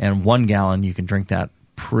 And 1 gallon, you can drink that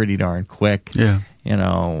pretty darn quick. Yeah.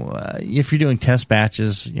 If you're doing test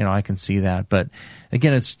batches, I can see that. But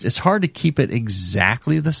again, it's hard to keep it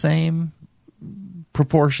exactly the same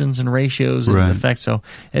proportions and ratios and effects. So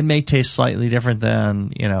it may taste slightly different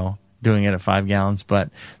than, doing it at 5 gallons,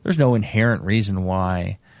 but there's no inherent reason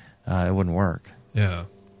why it wouldn't work. Yeah.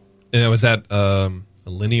 And was that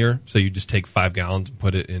linear? So you just take 5 gallons and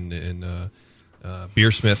put it in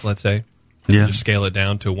Beersmith, let's say? Yeah. Just scale it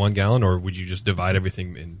down to 1 gallon, or would you just divide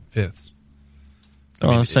everything in fifths?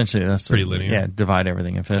 Essentially, that's pretty linear. Yeah, divide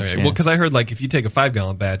everything in fifths. Okay. Yeah. Well, because I heard if you take a 5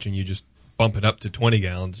 gallon batch and you just bump it up to 20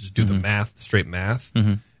 gallons, just do the math, straight math,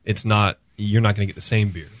 it's not, you're not going to get the same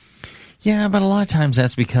beer. Yeah, but a lot of times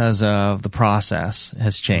that's because of the process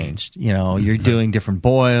has changed. You're doing different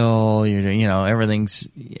boil, you're doing, everything's,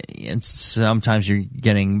 and sometimes you're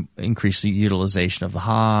getting increased utilization of the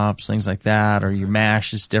hops, things like that, or your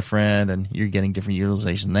mash is different and you're getting different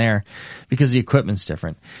utilization there because the equipment's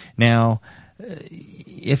different. Now,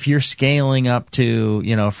 if you're scaling up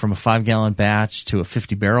to, from a 5 gallon batch to a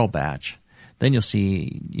 50 barrel batch, then you'll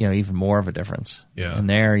see, even more of a difference. Yeah. And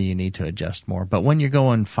there you need to adjust more. But when you're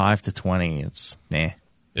going 5 to 20, it's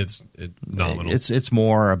It's nominal. It's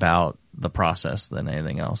more about the process than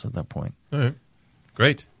anything else at that point. All right.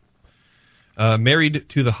 Great. Married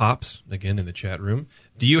to the hops, again in the chat room.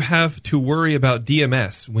 Do you have to worry about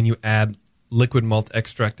DMS when you add liquid malt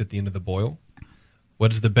extract at the end of the boil?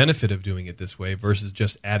 What is the benefit of doing it this way versus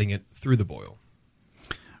just adding it through the boil?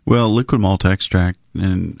 Well, liquid malt extract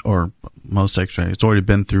or most extract, it's already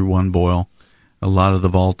been through one boil. A lot of the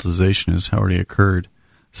volatilization has already occurred.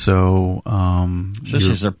 So,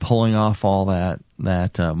 especially as they're pulling off all that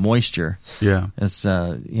moisture. Yeah, it's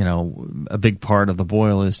a big part of the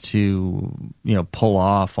boil is to pull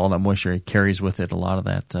off all that moisture. It carries with it a lot of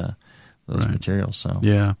that those materials. So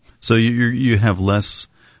so you have less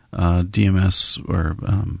DMS or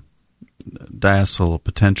diacetyl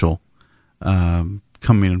potential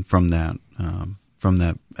coming from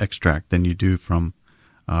that extract than you do from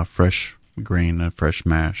fresh grain, fresh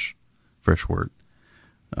mash, fresh wort.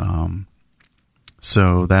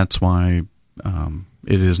 So that's why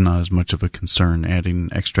it is not as much of a concern adding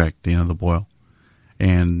extract at the end of the boil.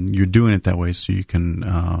 And you're doing it that way so you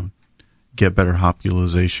can get better hop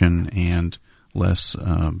utilization and less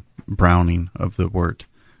browning of the wort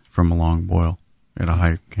from a long boil at a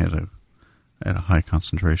high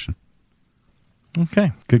concentration.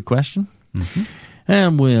 Okay, good question. Mm-hmm.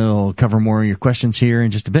 And we'll cover more of your questions here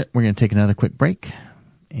in just a bit. We're going to take another quick break.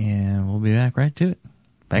 And be back right to it.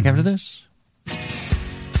 Back after this.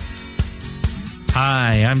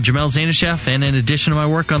 Hi, I'm Jamel Zanishev, and in addition to my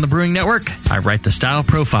work on the Brewing Network, I write the Style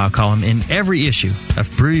Profile column in every issue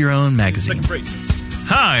of Brew Your Own magazine.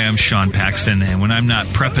 Hi, I'm Sean Paxton, and when I'm not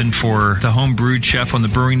prepping for the Home Brewed Chef on the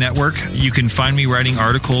Brewing Network, you can find me writing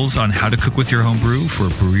articles on how to cook with your home brew for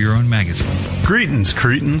Brew Your Own magazine. Greetings,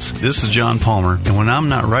 cretins. This is John Palmer, and when I'm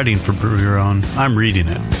not writing for Brew Your Own, I'm reading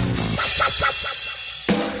it.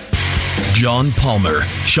 John Palmer,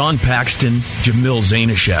 Sean Paxton, Jamil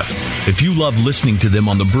Zanishev. If you love listening to them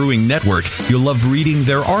on the Brewing Network, you'll love reading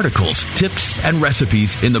their articles, tips, and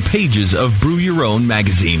recipes in the pages of Brew Your Own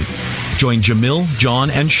magazine. Join Jamil, John,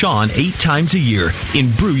 and Sean 8 times a year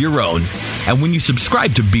in Brew Your Own. And when you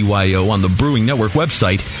subscribe to BYO on the Brewing Network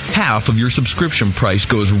website, half of your subscription price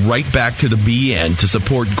goes right back to the BN to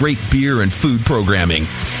support great beer and food programming.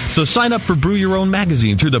 So sign up for Brew Your Own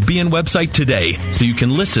magazine through the BN website today so you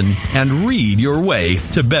can listen and read your way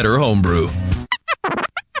to better homebrew.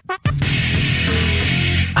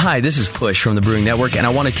 Hi, this is Push from the Brewing Network, and I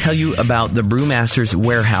want to tell you about the Brewmaster's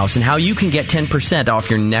Warehouse and how you can get 10% off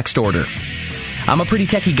your next order. I'm a pretty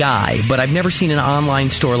techie guy, but I've never seen an online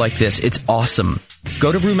store like this. It's awesome.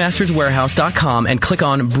 Go to brewmasterswarehouse.com and click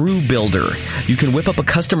on Brew Builder. You can whip up a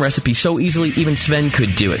custom recipe so easily even Sven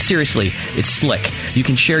could do it. Seriously, it's slick. You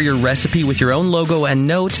can share your recipe with your own logo and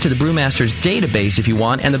notes to the Brewmaster's database if you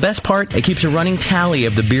want. And the best part, it keeps a running tally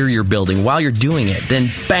of the beer you're building while you're doing it.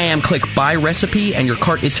 Then, bam, click Buy Recipe, and your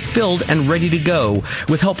cart is filled and ready to go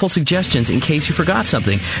with helpful suggestions in case you forgot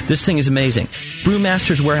something. This thing is amazing.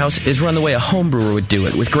 Brewmaster's Warehouse is run the way a home brewer would do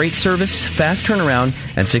it, with great service, fast turnaround,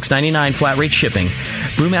 and $6.99 flat rate shipping.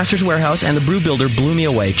 Brewmaster's Warehouse and the Brew Builder blew me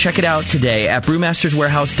away. Check it out today at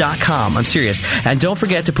brewmasterswarehouse.com. I'm serious. And don't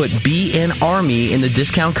forget to put BN Army in the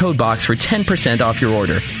discount code box for 10% off your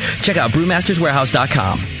order. Check out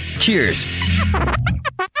brewmasterswarehouse.com. Cheers.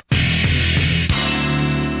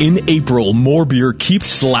 In April, More Beer keeps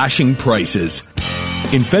slashing prices.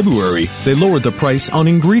 In February, they lowered the price on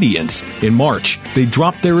ingredients. In March, they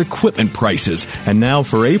dropped their equipment prices. And now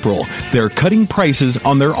for April, they're cutting prices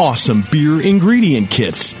on their awesome beer ingredient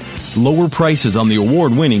kits. Lower prices on the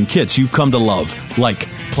award-winning kits you've come to love, like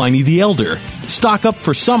Pliny the Elder. Stock up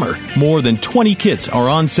for summer. More than 20 kits are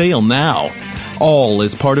on sale now. All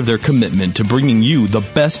is part of their commitment to bringing you the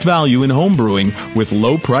best value in homebrewing with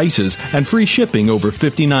low prices and free shipping over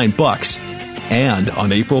 $59. And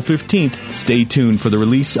on April 15th, stay tuned for the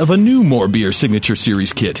release of a new More Beer Signature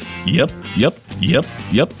Series kit. Yep.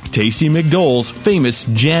 Tasty McDole's famous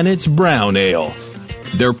Janet's Brown Ale.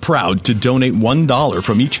 They're proud to donate $1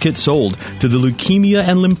 from each kit sold to the Leukemia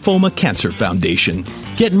and Lymphoma Cancer Foundation.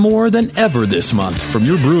 Get more than ever this month from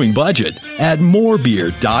your brewing budget at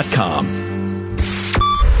morebeer.com.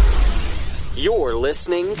 You're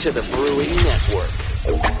listening to the Brewing Network.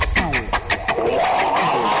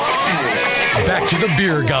 Back to the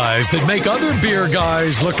beer guys that make other beer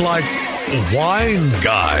guys look like wine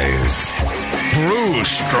guys. Brew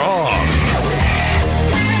strong.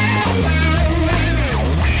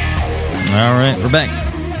 All right, we're back.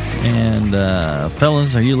 And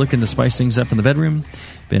fellas, are you looking to spice things up in the bedroom?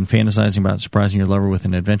 Been fantasizing about surprising your lover with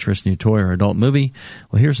an adventurous new toy or adult movie?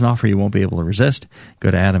 Well, here's an offer you won't be able to resist. Go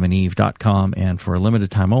to adamandeve.com, and for a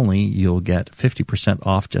limited time only, you'll get 50%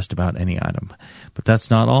 off just about any item. But that's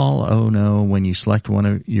not all. Oh no, when you select one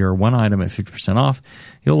item at 50% off,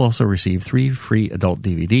 you'll also receive 3 free adult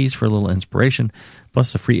DVDs for a little inspiration,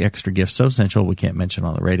 plus a free extra gift so essential we can't mention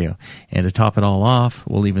on the radio. And to top it all off,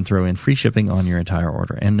 we'll even throw in free shipping on your entire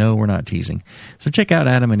order. And no, we're not teasing. So check out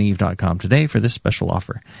adamandeve.com today for this special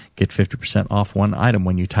offer. Get 50% off one item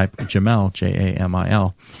when you type Jamil,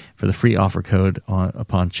 Jamil, for the free offer code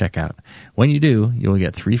upon checkout. When you do, you'll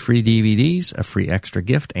get 3 free DVDs, a free extra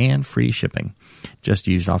gift, and free shipping. Just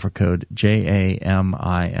use offer code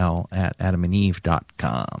JAMIL at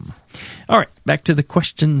adamandeve.com. All right, back to the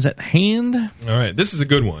questions at hand. All right, this is a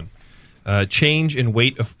good one. Change in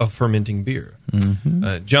weight of fermenting beer.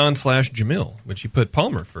 Mm-hmm. John/Jamil, which you put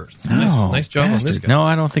Palmer first. Nice job bastard. on this guy. No,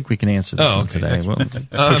 I don't think we can answer this one okay, today. We'll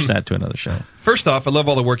push that to another show. First off, I love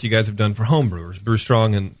all the work you guys have done for homebrewers. Brew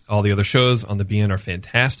Strong and all the other shows on the BN are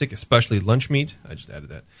fantastic, especially Lunch Meat. I just added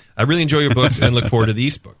that. I really enjoy your books and look forward to the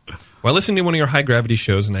East book. While listening to one of your high-gravity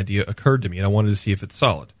shows, an idea occurred to me, and I wanted to see if it's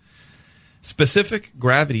solid. Specific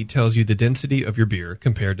gravity tells you the density of your beer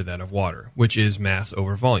compared to that of water, which is mass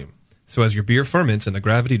over volume. So as your beer ferments and the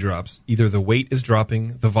gravity drops, either the weight is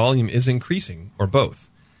dropping, the volume is increasing, or both.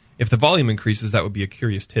 If the volume increases, that would be a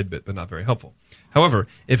curious tidbit, but not very helpful. However,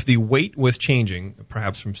 if the weight was changing,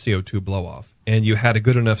 perhaps from CO2 blow-off, and you had a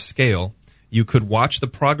good enough scale, you could watch the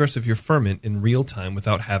progress of your ferment in real time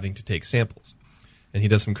without having to take samples. And he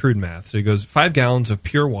does some crude math. So he goes, 5 gallons of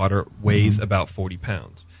pure water weighs about 40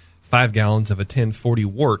 pounds. 5 gallons of a 1040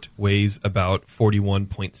 wort weighs about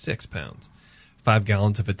 41.6 pounds. 5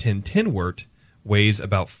 gallons of a 1010 wort weighs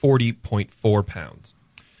about 40.4 pounds.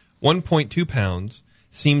 1.2 pounds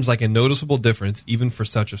seems like a noticeable difference even for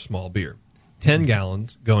such a small beer. 10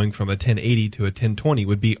 gallons going from a 1080 to a 1020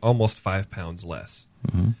 would be almost 5 pounds less.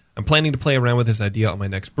 I'm planning to play around with this idea on my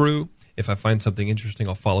next brew. If I find something interesting,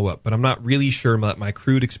 I'll follow up. But I'm not really sure that my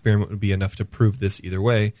crude experiment would be enough to prove this either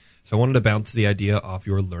way. So I wanted to bounce the idea off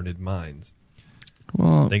your learned minds.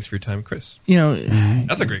 Well, thanks for your time, Chris.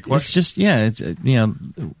 That's a great question. It's just,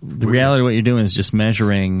 the reality of what you're doing is just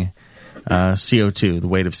measuring CO2, the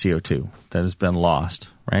weight of CO2 that has been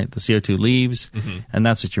lost, right? The CO2 leaves, and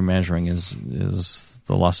that's what you're measuring is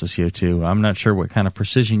the loss of CO2. I'm not sure what kind of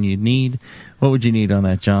precision you'd need. What would you need on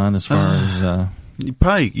that, John, as far as... You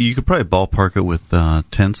could probably ballpark it with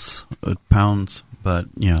tenths of pounds, but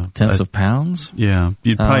tenths of pounds. Yeah,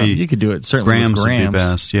 you'd probably you could do it certainly grams with grams. would be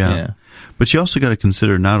best. Yeah, but you also got to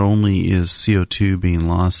consider not only is CO2 being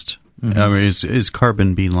lost, I mean, is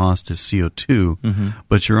carbon being lost as CO2,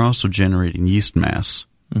 but you're also generating yeast mass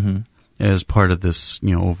as part of this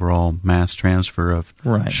overall mass transfer of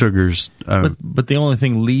sugars. But the only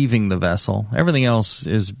thing leaving the vessel, everything else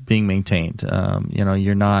is being maintained.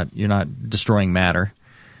 You're not destroying matter.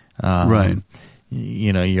 Right.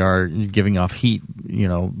 You are giving off heat.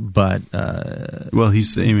 But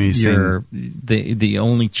he's saying the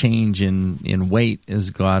only change in weight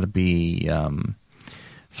has got to be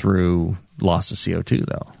through loss of CO2,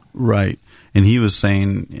 though. Right. And he was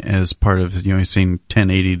saying, as part of, he's saying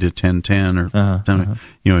 1080 to 1010 or,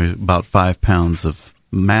 about 5 pounds of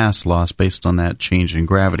mass loss based on that change in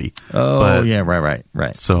gravity. Oh,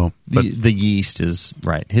 right. So, the yeast is,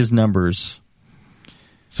 right. His numbers.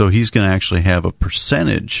 So he's going to actually have a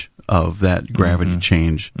percentage of that gravity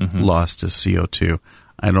change lost to CO2.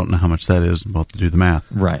 I don't know how much that is. We'll have to do the math.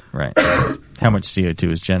 Right. How much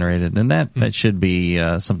CO2 is generated, and that should be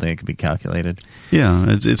something that could be calculated. Yeah,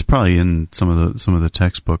 it's probably in some of the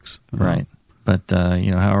textbooks. Right. But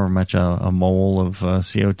however much a mole of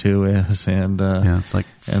CO2 is, and it's like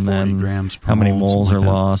 40 grams per how many mole, moles are like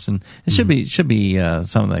lost, and it should be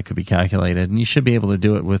something that could be calculated, and you should be able to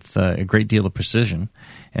do it with a great deal of precision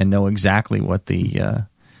and know exactly what the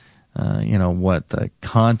what the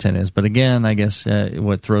content is. But again, I guess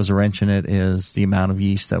what throws a wrench in it is the amount of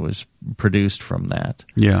yeast that was produced from that.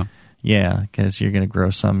 Yeah, because you're going to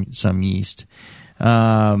grow some yeast.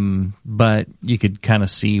 But you could kind of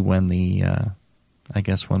see when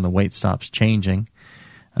when the weight stops changing.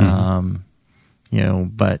 But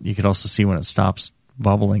you could also see when it stops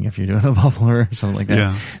bubbling if you're doing a bubbler or something like that.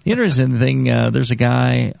 Yeah. The interesting thing, there's a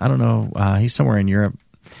guy, I don't know, he's somewhere in Europe.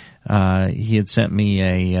 He had sent me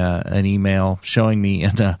an email showing me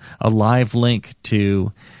a live link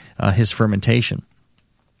to his fermentation,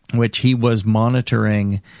 which he was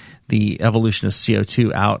monitoring the evolution of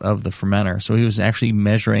CO2 out of the fermenter. So he was actually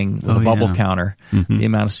measuring with a bubble counter the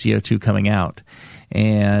amount of CO2 coming out.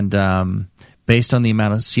 And based on the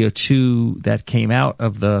amount of CO2 that came out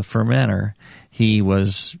of the fermenter, he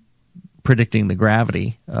was predicting the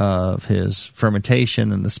gravity of his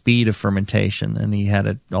fermentation and the speed of fermentation, and he had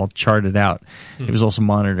it all charted out. He was also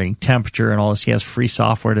monitoring temperature and all this. He has free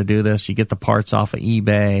software to do this. You get the parts off of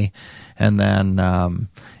eBay, and then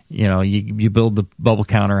you build the bubble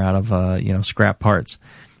counter out of scrap parts.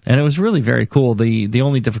 And it was really very cool. The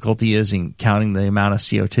only difficulty is in counting the amount of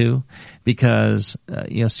CO2 because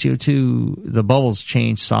CO2, the bubbles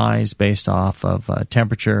change size based off of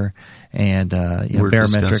temperature and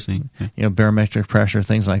barometric pressure,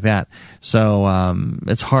 things like that. So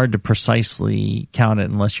it's hard to precisely count it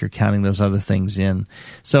unless you're counting those other things in.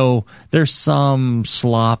 So there's some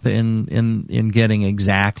slop in getting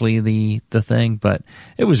exactly the thing, but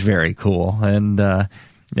it was very cool. And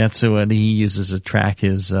that's what he uses to track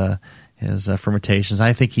his fermentations.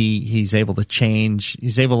 I think he's able to change.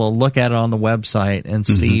 He's able to look at it on the website and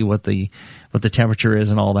see what the temperature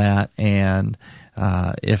is and all that. And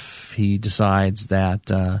if he decides that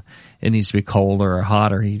it needs to be colder or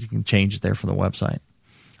hotter, he can change it there from the website.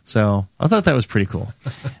 So I thought that was pretty cool.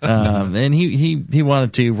 And he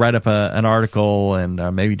wanted to write up an article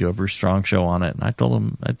and maybe do a Bruce Strong show on it. And I told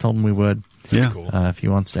him we would. Yeah. Cool. If he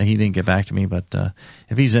wants to, he didn't get back to me, but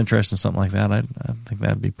if he's interested in something like that, I think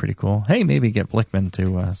that'd be pretty cool. Hey, maybe get Blickman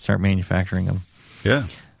to start manufacturing them. Yeah,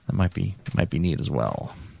 that might be neat as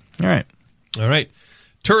well. All right.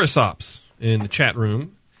 Turisops in the chat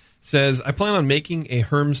room says, I plan on making a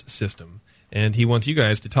Herms system And he wants you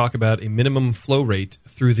guys to talk about a minimum flow rate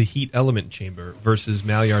through the heat element chamber versus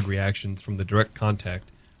Maillard reactions from the direct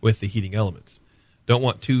contact with the heating elements. Don't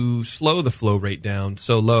want to slow the flow rate down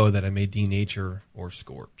so low that I may denature or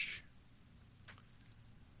scorch.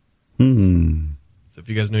 So if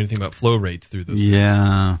you guys know anything about flow rates through those,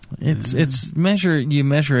 it's measured. You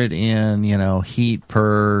measure it in heat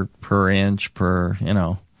per inch per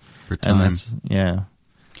per time. And that's,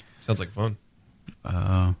 sounds like fun.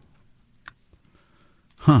 I'm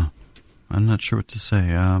not sure what to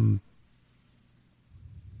say.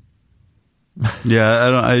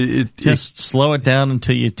 Just slow it down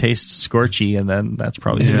until you taste scorchy, and then that's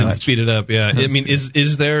probably too much. Speed it up. Yeah, I mean,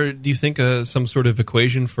 is there? Do you think some sort of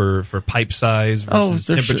equation for pipe size versus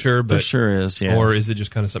temperature? There sure is. Yeah. Or is it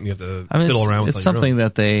just kind of something you have to fiddle around with? It's something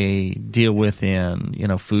that they deal with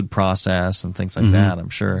in food process and things like that. I'm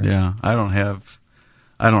sure. Yeah, I don't have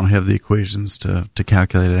the equations to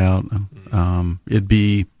calculate it out. It'd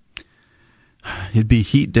be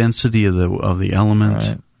heat density of the element.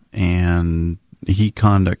 Right. And heat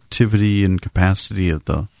conductivity and capacity of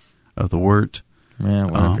the wort. Yeah,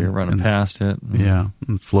 whenever you're running past it. Yeah,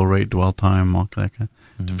 and flow rate, dwell time, all that kind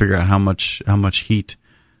of, to figure out how much heat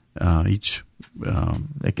each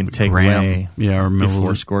it can take gram, away or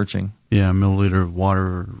before scorching. Yeah, milliliter of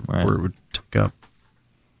water where it would take up.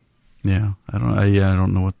 Yeah, I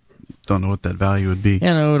don't know what that value would be.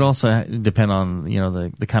 And it would also depend on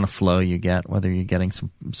the kind of flow you get, whether you're getting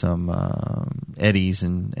some eddies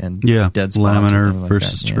and dead spots, laminar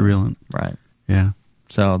versus turbulent. Right. Yeah.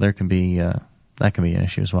 So there can be that can be an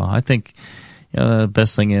issue as well. I think the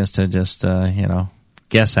best thing is to just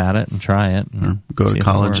guess at it and try it, and or go to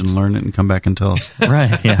college and learn it and come back and tell us.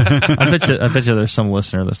 Right. Yeah. I bet you there's some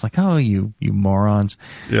listener that's like, oh, you morons.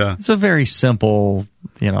 Yeah. It's a very simple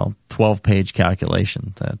 12-page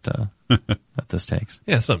calculation that this takes.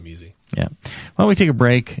 Yeah, something easy. Yeah. Well, we take a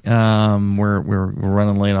break. We're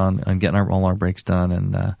running late on getting all our breaks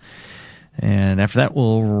done, and after that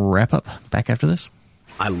we'll wrap up. Back after this.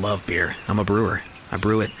 I love beer. I'm a brewer. I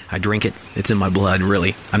brew it. I drink it. It's in my blood,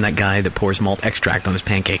 really. I'm that guy that pours malt extract on his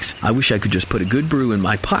pancakes. I wish I could just put a good brew in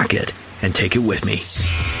my pocket and take it with me.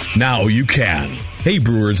 Now you can. Hey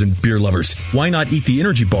brewers and beer lovers, why not eat the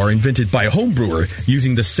energy bar invented by a home brewer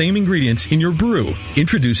using the same ingredients in your brew?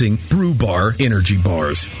 Introducing Brew Bar Energy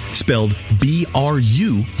Bars, spelled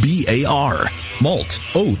B-R-U-B-A-R. Malt,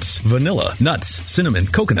 oats, vanilla, nuts, cinnamon,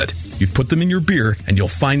 coconut. You've put them in your beer and you'll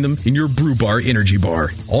find them in your Brew Bar Energy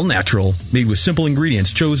Bar. All natural, made with simple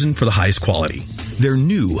ingredients chosen for the highest quality. They're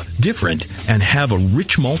new, different, and have a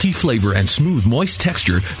rich malty flavor and smooth, moist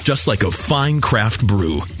texture just like a fine craft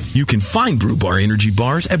brew. You can find Brew Bar Energy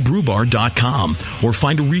Bars at brewbar.com or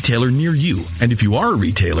find a retailer near you. And if you are a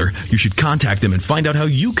retailer, you should contact them and find out how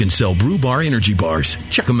you can sell Brew Bar Energy Bars.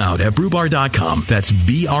 Check them out at brewbar.com. That's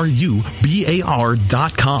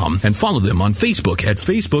BRUBAR.com. And follow them on Facebook at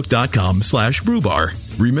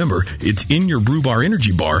facebook.com/brewbar. Remember, it's in your Brew Bar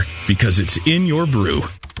Energy Bar because it's in your brew.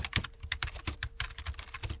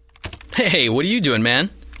 Hey, what are you doing, man?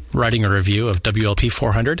 Writing a review of WLP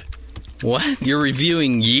 400. What? You're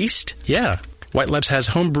reviewing yeast? Yeah. White Labs has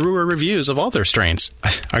home brewer reviews of all their strains.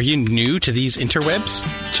 Are you new to these interwebs?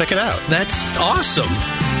 Check it out. That's awesome.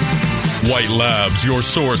 White Labs, your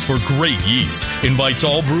source for great yeast, invites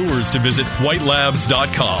all brewers to visit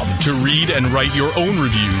whitelabs.com to read and write your own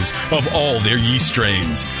reviews of all their yeast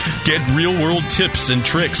strains. Get real-world tips and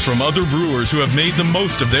tricks from other brewers who have made the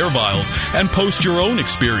most of their vials and post your own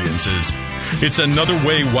experiences. It's another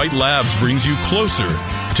way White Labs brings you closer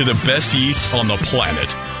to the best yeast on the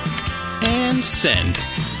planet. And send.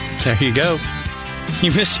 There you go.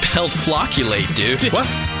 You misspelled flocculate, dude. What?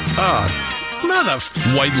 Mother...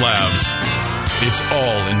 White Labs. It's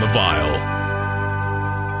all in the vial.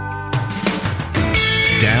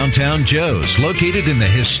 Downtown Joe's, located in the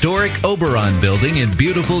historic Oberon building in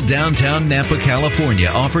beautiful downtown Napa, California,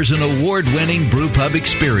 offers an award-winning brew pub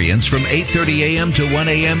experience from 8:30 a.m. to 1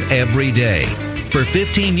 a.m. every day. For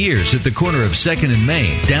 15 years at the corner of 2nd and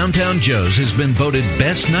Main, Downtown Joe's has been voted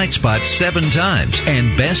Best Night Spot 7 times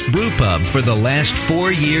and Best Brew Pub for the last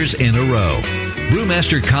 4 years in a row.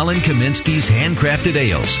 Brewmaster Colin Kaminsky's handcrafted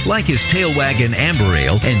ales, like his Tail Wagon Amber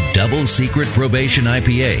Ale and Double Secret Probation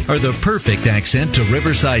IPA, are the perfect accent to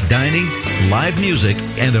riverside dining, live music,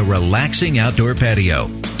 and a relaxing outdoor patio.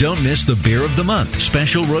 Don't miss the Beer of the Month,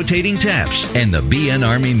 special rotating taps, and the BN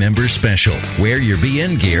Army Member Special. Wear your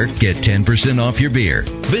BN gear, get 10% off your beer.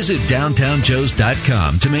 Visit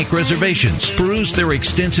downtownjoes.com to make reservations, peruse their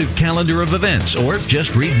extensive calendar of events, or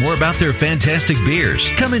just read more about their fantastic beers.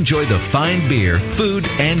 Come enjoy the fine beer food,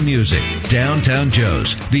 and music. Downtown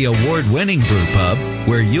Joe's, the award-winning brew pub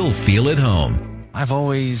where you'll feel at home. I've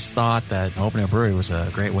always thought that opening a brewery was a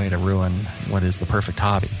great way to ruin what is the perfect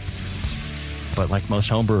hobby. But like most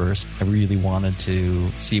home brewers, I really wanted to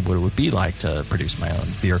see what it would be like to produce my own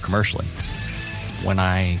beer commercially. When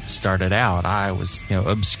I started out, I was,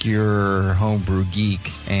 obscure homebrew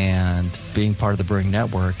geek, and being part of the Brewing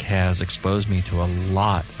Network has exposed me to a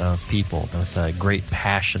lot of people with a great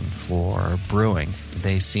passion for brewing.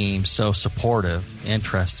 They seem so supportive,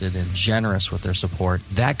 interested, and generous with their support.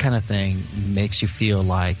 That kind of thing makes you feel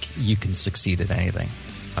like you can succeed at anything.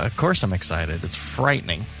 Of course I'm excited. It's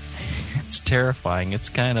frightening. It's terrifying. It's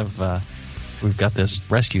kind of, we've got this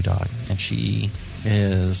rescue dog, and she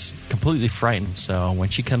is completely frightened. So when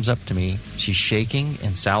she comes up to me, she's shaking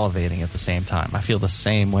and salivating at the same time. I feel the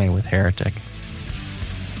same way with Heretic.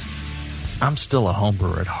 I'm still a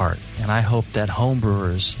homebrewer at heart, and I hope that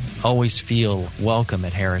homebrewers always feel welcome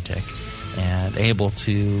at Heretic and able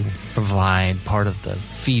to provide part of the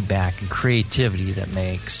feedback and creativity that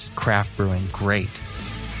makes craft brewing great.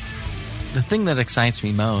 The thing that excites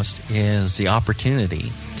me most is the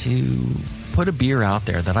opportunity to put a beer out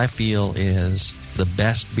there that I feel is the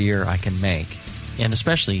best beer I can make, and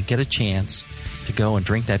especially get a chance to go and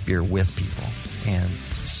drink that beer with people and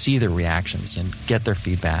see their reactions and get their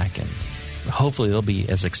feedback, and hopefully they'll be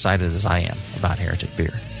as excited as I am about Heretic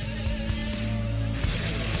beer.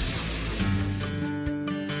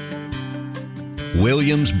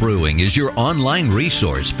 Williams Brewing is your online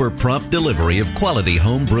resource for prompt delivery of quality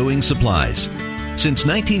home brewing supplies. Since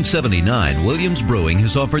 1979, Williams Brewing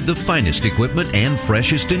has offered the finest equipment and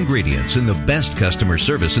freshest ingredients and the best customer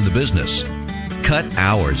service in the business. Cut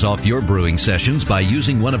hours off your brewing sessions by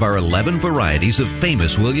using one of our 11 varieties of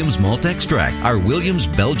famous Williams malt extract. Our Williams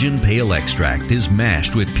Belgian Pale Extract is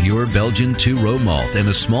mashed with pure Belgian two-row malt and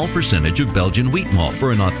a small percentage of Belgian wheat malt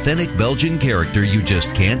for an authentic Belgian character you just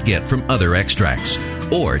can't get from other extracts.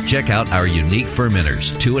 Or check out our unique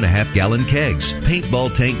fermenters, 2.5-gallon kegs,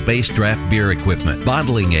 paintball tank-based draft beer equipment,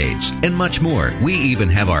 bottling aids, and much more. We even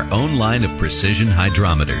have our own line of precision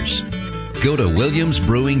hydrometers. Go to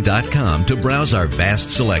williamsbrewing.com to browse our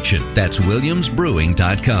vast selection. That's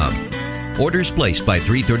williamsbrewing.com. Orders placed by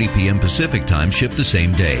 3:30 p.m. Pacific Time ship the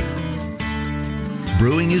same day.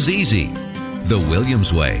 Brewing is easy. The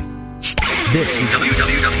Williams way. This is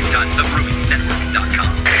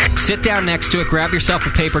www.thebrewingnetwork.com. Sit down next to it, grab yourself a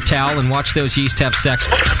paper towel, and watch those yeast have sex.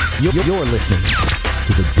 You're listening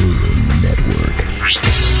to the Brewing Network.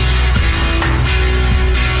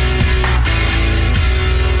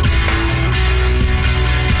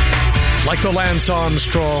 Like the Lance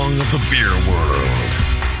Armstrong of the beer world.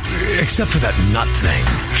 Except for that nut thing.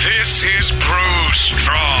 This is Brew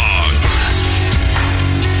Strong.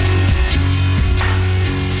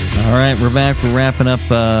 All right, we're back. We're wrapping up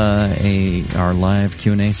our live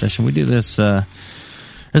Q&A session. We do this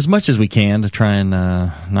as much as we can to try and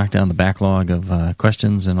knock down the backlog of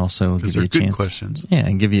questions, and also give you a chance. Questions. Yeah,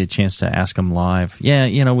 and give you a chance to ask them live.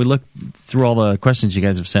 Yeah, we look through all the questions you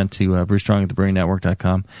guys have sent to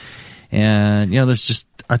brewstrong@thebrewingnetwork.com. And, there's just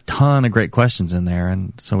a ton of great questions in there,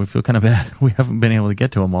 and so we feel kind of bad we haven't been able to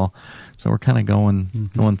get to them all. So we're kind of going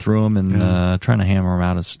through them and trying to hammer them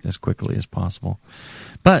out as quickly as possible.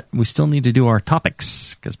 But we still need to do our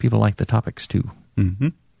topics, because people like the topics too. Mm-hmm.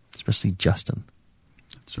 Especially Justin.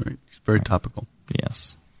 That's right. It's very topical.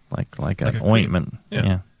 Yes. Like an ointment.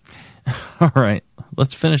 Yeah. All right.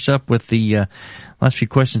 Let's finish up with the last few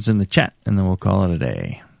questions in the chat, and then we'll call it a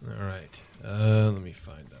day. All right. Let me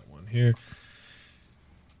find that one here.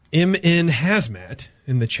 MN Hazmat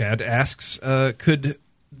in the chat asks, could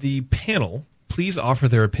the panel please offer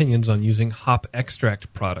their opinions on using hop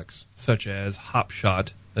extract products, such as Hop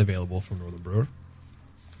Shot, available from Northern Brewer?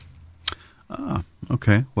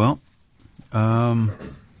 Okay. Well, have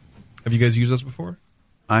you guys used those before?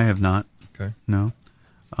 I have not. Okay. No.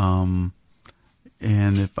 And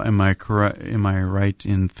am I right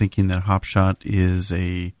in thinking that Hop Shot is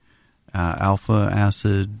a alpha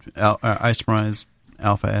acid isomerized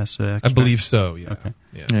alpha acid extract? I believe so. Yeah. Okay.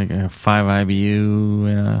 Yeah. Like a 5 IBU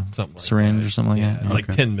in a something like syringe that. or something like that. It's like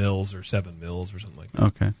 10 mils or 7 mils or something like that.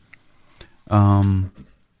 Okay.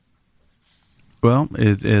 Well,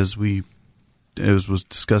 as was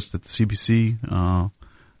discussed at the CBC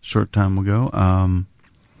short time ago,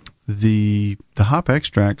 the hop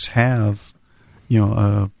extracts have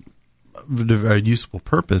a useful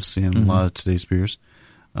purpose in a lot of today's beers.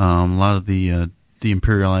 A lot of the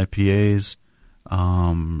Imperial IPAs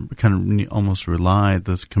kind of almost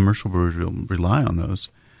those commercial brewers rely on those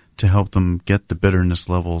to help them get the bitterness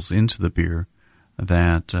levels into the beer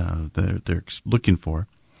that they're looking for.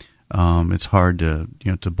 it's hard to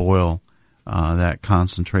boil that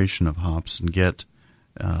concentration of hops and get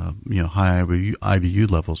high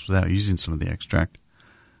IBU levels without using some of the extract.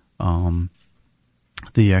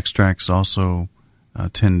 The extracts also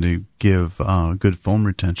tend to give good foam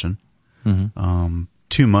retention. Mm-hmm.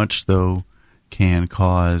 Too much, though, can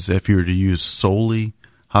cause, if you were to use solely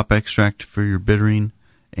hop extract for your bittering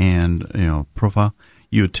and profile,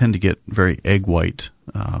 you would tend to get very egg white,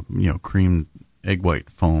 cream egg white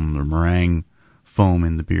foam or meringue foam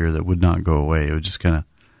in the beer that would not go away. It would just kind of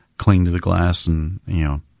cling to the glass and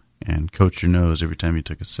coat your nose every time you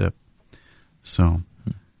took a sip. So,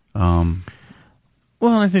 well,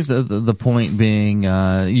 I think the point being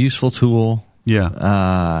useful tool.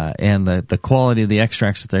 Yeah. And the quality of the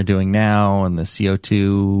extracts that they're doing now and the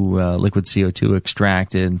CO2, liquid CO2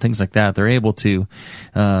 extracted and things like that, they're able to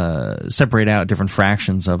separate out different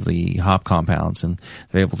fractions of the hop compounds, and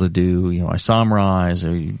they're able to do, isomerize,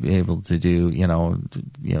 or able to do,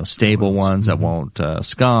 stable ones that won't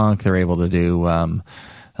skunk. They're able to do,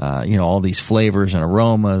 all these flavors and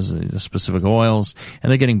aromas, the specific oils, and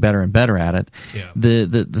they're getting better and better at it. Yeah.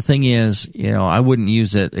 The thing is, I wouldn't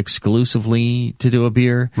use it exclusively to do a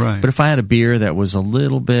beer. Right. But if I had a beer that was a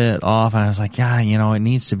little bit off, and I was like, it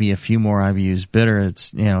needs to be a few more IBUs bitter.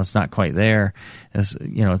 It's not quite there. It's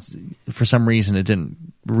for some reason it didn't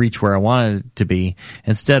reach where I wanted it to be.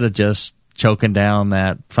 Instead of just choking down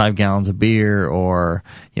that 5 gallons of beer or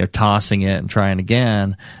tossing it and trying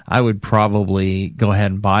again, I would probably go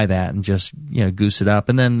ahead and buy that and just goose it up,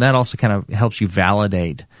 and then that also kind of helps you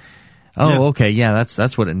validate. Okay,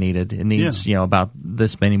 that's what it needed. It needs about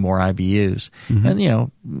this many more IBUs,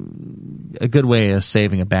 and a good way of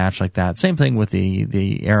saving a batch like that. Same thing with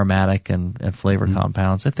the aromatic and flavor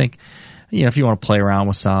compounds. I think if you want to play around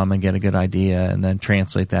with some and get a good idea and then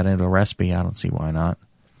translate that into a recipe, I don't see why not.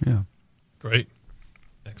 Yeah. Great.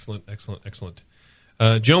 Excellent.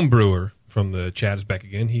 Joan Brewer from the chat is back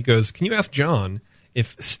again. He goes, can you ask John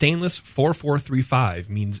if stainless 4435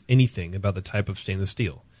 means anything about the type of stainless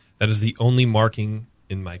steel? That is the only marking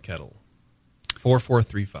in my kettle.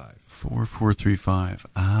 4435. 4435.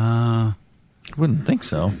 I wouldn't think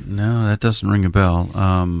so. No, that doesn't ring a bell.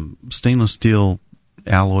 Stainless steel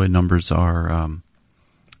alloy numbers are,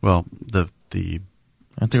 the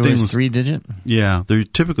aren't they always 3-digit? Yeah, they're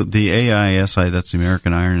typically the AISI. That's the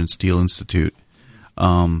American Iron and Steel Institute.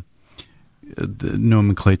 The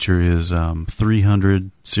nomenclature is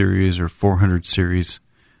 300 series or 400 series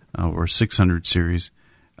or 600 series,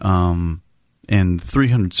 and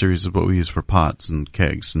 300 series is what we use for pots and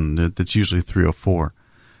kegs, and that's usually 304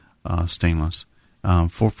 stainless.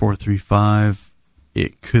 4435.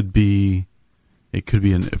 It could be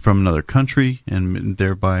from another country and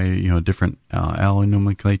thereby a different alloy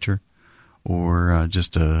nomenclature, or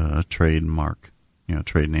just a trademark,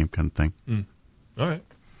 trade name kind of thing. All right,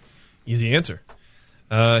 easy answer.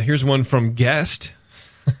 Here's one from guest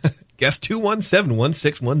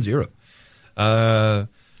 2171610.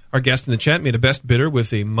 Our guest in the chat made a best bitter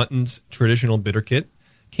with a Mutton's traditional bitter kit.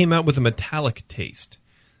 Came out with a metallic taste,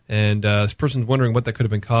 and this person's wondering what that could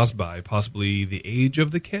have been caused by. Possibly the age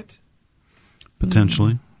of the kit.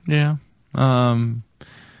 Potentially. Yeah. Even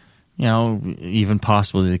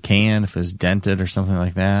possibly the can, if it's dented or something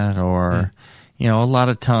like that. Or, a lot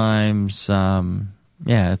of times,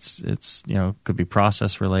 it's could be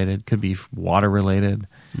process related, could be water related.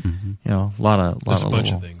 Mm-hmm. A lot of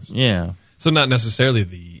bunch of things. Yeah. So not necessarily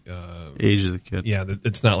the age of the kit. Yeah,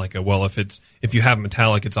 it's not like if you have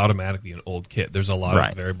metallic, it's automatically an old kit. There's a lot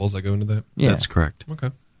of variables that go into that. Yeah. That's correct. Okay.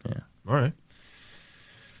 Yeah. All right.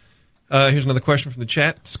 Here's another question from the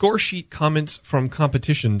chat. Score sheet comments from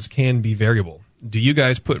competitions can be variable. Do you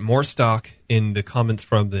guys put more stock in the comments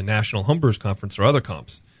from the National Homebrewers Conference or other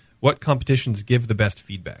comps? What competitions give the best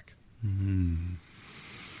feedback? Mm.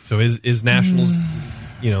 So is Nationals,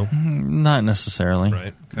 Not necessarily.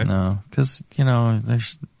 Right. Okay. No, because,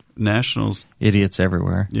 there's Nationals idiots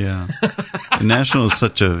everywhere. Yeah. National is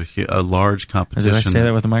such a large competition. Did I say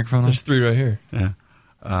that with the microphone on? There's 3 right here. Yeah.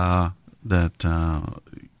 That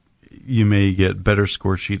you may get better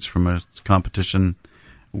score sheets from a competition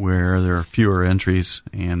where there are fewer entries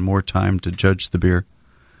and more time to judge the beer.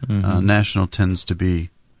 Mm-hmm. National tends to be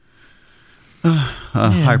a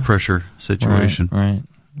high pressure situation. Right.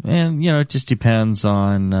 And, it just depends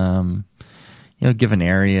on, given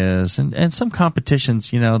areas and some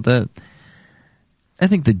competitions, I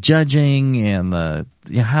think the judging and the,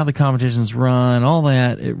 how the competitions run, all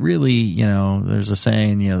that, it really, there's a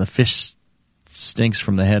saying, the fish stinks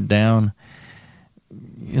from the head down.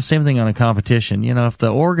 Same thing on a competition. If the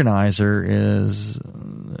organizer is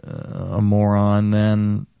a moron,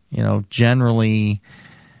 then, generally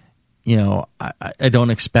I don't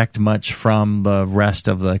expect much from the rest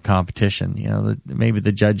of the competition. Maybe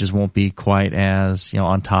the judges won't be quite as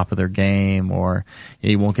on top of their game, or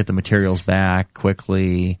you won't get the materials back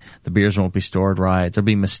quickly. The beers won't be stored right. There'll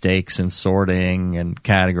be mistakes in sorting and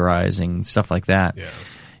categorizing, stuff like that.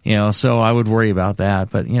 Yeah. So I would worry about that.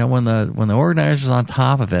 But when the organizer's on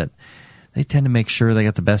top of it, they tend to make sure they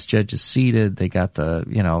got the best judges seated. They got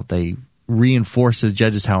they reinforce to the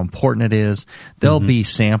judges how important it is. They'll be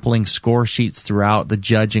sampling score sheets throughout the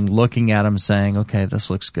judging, looking at them, saying, "Okay, this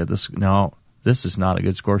looks good. This is not a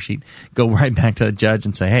good score sheet." Go right back to the judge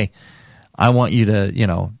and say, "Hey, I want you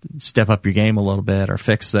to step up your game a little bit, or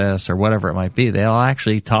fix this, or whatever it might be." They'll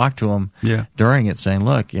actually talk to them during it, saying,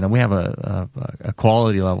 "Look, we have a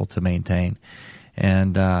quality level to maintain."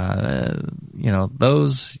 And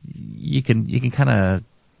those you can kind of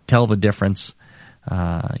tell the difference,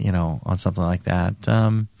 on something like that.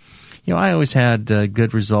 I always had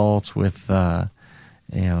good results with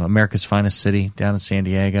America's Finest City down in San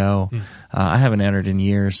Diego. I haven't entered in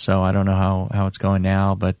years, so I don't know how it's going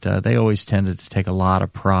now. But they always tended to take a lot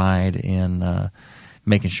of pride in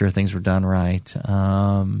making sure things were done right.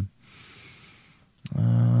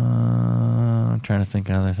 I'm trying to think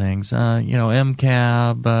of other things.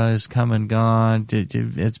 MCAB is come and gone.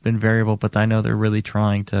 It's been variable, but I know they're really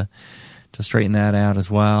trying to straighten that out as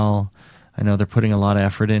well. I know they're putting a lot of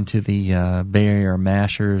effort into the Bay Area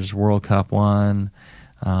Mashers World Cup one.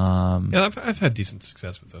 I've had decent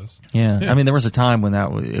success with those. Yeah. I mean, there was a time when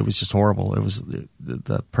it was just horrible. It was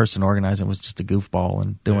the person organizing was just a goofball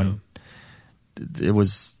and doing. It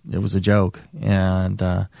was a joke, and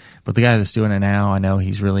but the guy that's doing it now, I know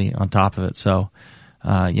he's really on top of it. So,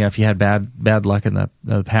 if you had bad luck in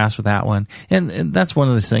the past with that one, and that's one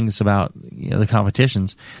of the things about the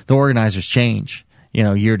competitions, the organizers change,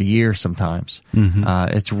 year to year sometimes.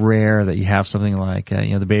 It's rare that you have something like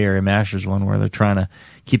the Bay Area Masters one where they're trying to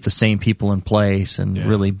keep the same people in place and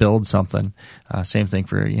really build something. Same thing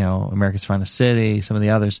for America's Finest City, some of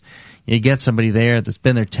the others. You get somebody there that's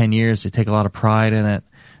been there 10 years, they take a lot of pride in it,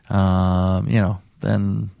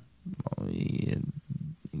 then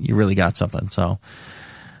you really got something. So,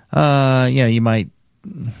 you might,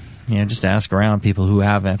 just ask around people who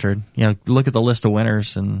have entered. Look at the list of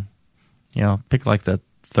winners and, pick like the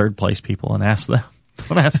third place people and ask them.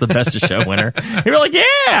 Don't ask the best of show winner. You're like,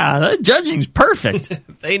 yeah, the judging's perfect.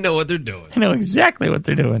 They know what they're doing. They know exactly what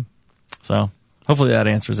they're doing. So, hopefully that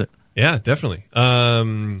answers it. Yeah, definitely.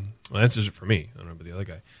 Well, answers it for me. I don't know about the other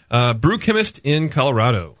guy. Brew Chemist in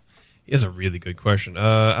Colorado. He has a really good question.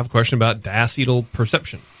 I have a question about diacetyl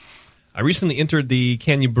perception. I recently entered the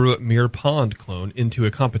Can You Brew It Mirror Pond clone into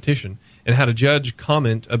a competition and had a judge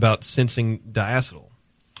comment about sensing diacetyl.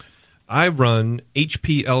 I run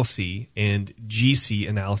HPLC and GC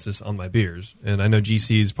analysis on my beers, and I know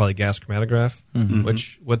GC is probably gas chromatograph.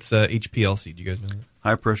 What's HPLC? Do you guys know that?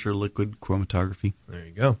 High pressure liquid chromatography. There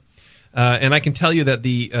you go. And I can tell you that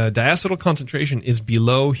the diacetyl concentration is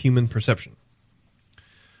below human perception.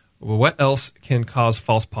 Well, what else can cause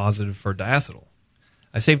false positive for diacetyl?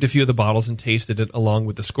 I saved a few of the bottles and tasted it along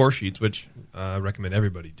with the score sheets, which I recommend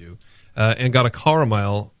everybody do, and got a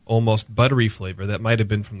caramel, almost buttery flavor that might have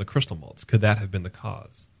been from the crystal malts. Could that have been the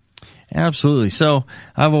cause? Absolutely. So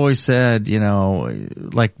I've always said,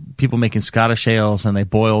 like people making Scottish ales and they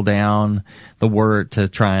boil down the wort to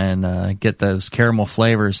try and get those caramel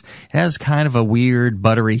flavors. It has kind of a weird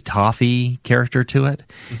buttery toffee character to it.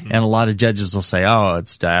 And a lot of judges will say, oh,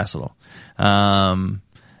 it's diacetyl.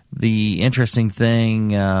 The interesting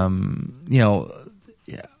thing, I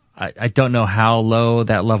don't know how low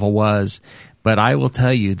that level was, but I will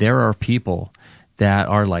tell you there are people that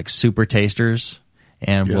are like super tasters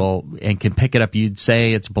and can pick it up. You'd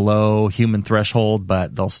say it's below human threshold,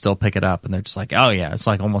 but they'll still pick it up, and they're just like, oh yeah, it's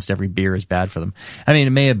like almost every beer is bad for them. I mean,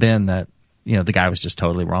 it may have been that the guy was just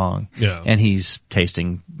totally wrong, and he's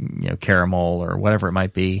tasting caramel or whatever it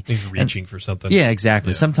might be. He's reaching for something. Yeah,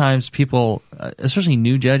 exactly. Yeah. Sometimes people, especially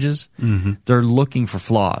new judges, they're looking for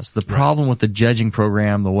flaws. The problem with the judging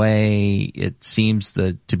program, the way it seems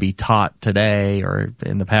to be taught today or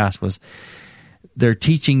in the past, was they're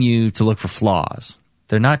teaching you to look for flaws.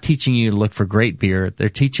 They're not teaching you to look for great beer. They're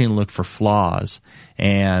teaching you to look for flaws.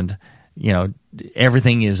 And,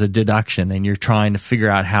 everything is a deduction, and you're trying to figure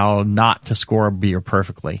out how not to score a beer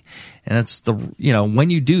perfectly. And it's when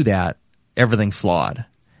you do that, everything's flawed.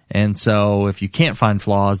 And so if you can't find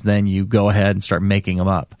flaws, then you go ahead and start making them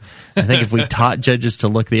up. I think if we taught judges to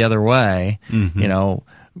look the other way,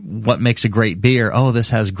 what makes a great beer? Oh, this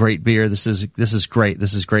has great beer. This is great.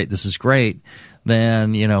 This is great. This is great.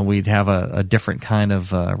 Then, we'd have a different kind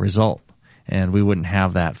of result, and we wouldn't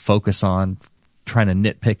have that focus on trying to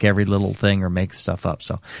nitpick every little thing or make stuff up.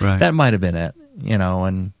 So Right. that might have been it,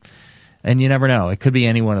 and you never know. It could be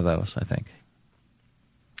any one of those, I think.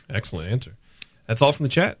 Excellent answer. That's all from the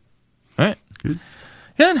chat. All right.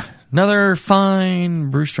 Good. Another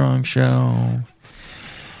fine Brew Strong show.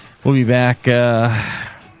 We'll be back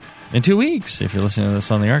in 2 weeks if you're listening to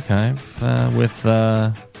this on the archive with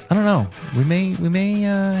I don't know. We may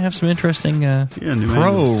have some interesting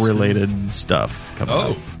pro-related stuff coming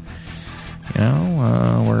up.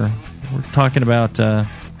 We're talking about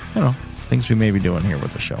things we may be doing here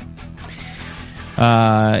with the show.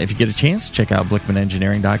 If you get a chance, check out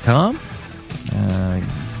BlickmanEngineering.com.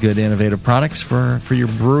 Good innovative products for your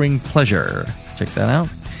brewing pleasure. Check that out.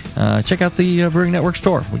 Check out the Brewing Network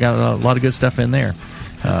store. We got a lot of good stuff in there.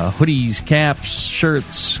 Hoodies, caps,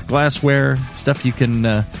 shirts, glassware, stuff you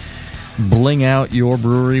can bling out your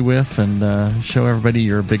brewery with and show everybody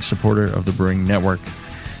you're a big supporter of the Brewing Network.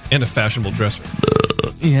 And a fashionable dresser.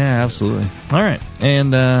 Yeah, absolutely. All right.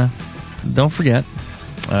 And don't forget,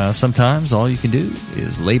 sometimes all you can do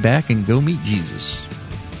is lay back and go meet Jesus.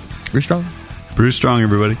 Brew strong. Brew strong,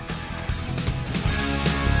 everybody.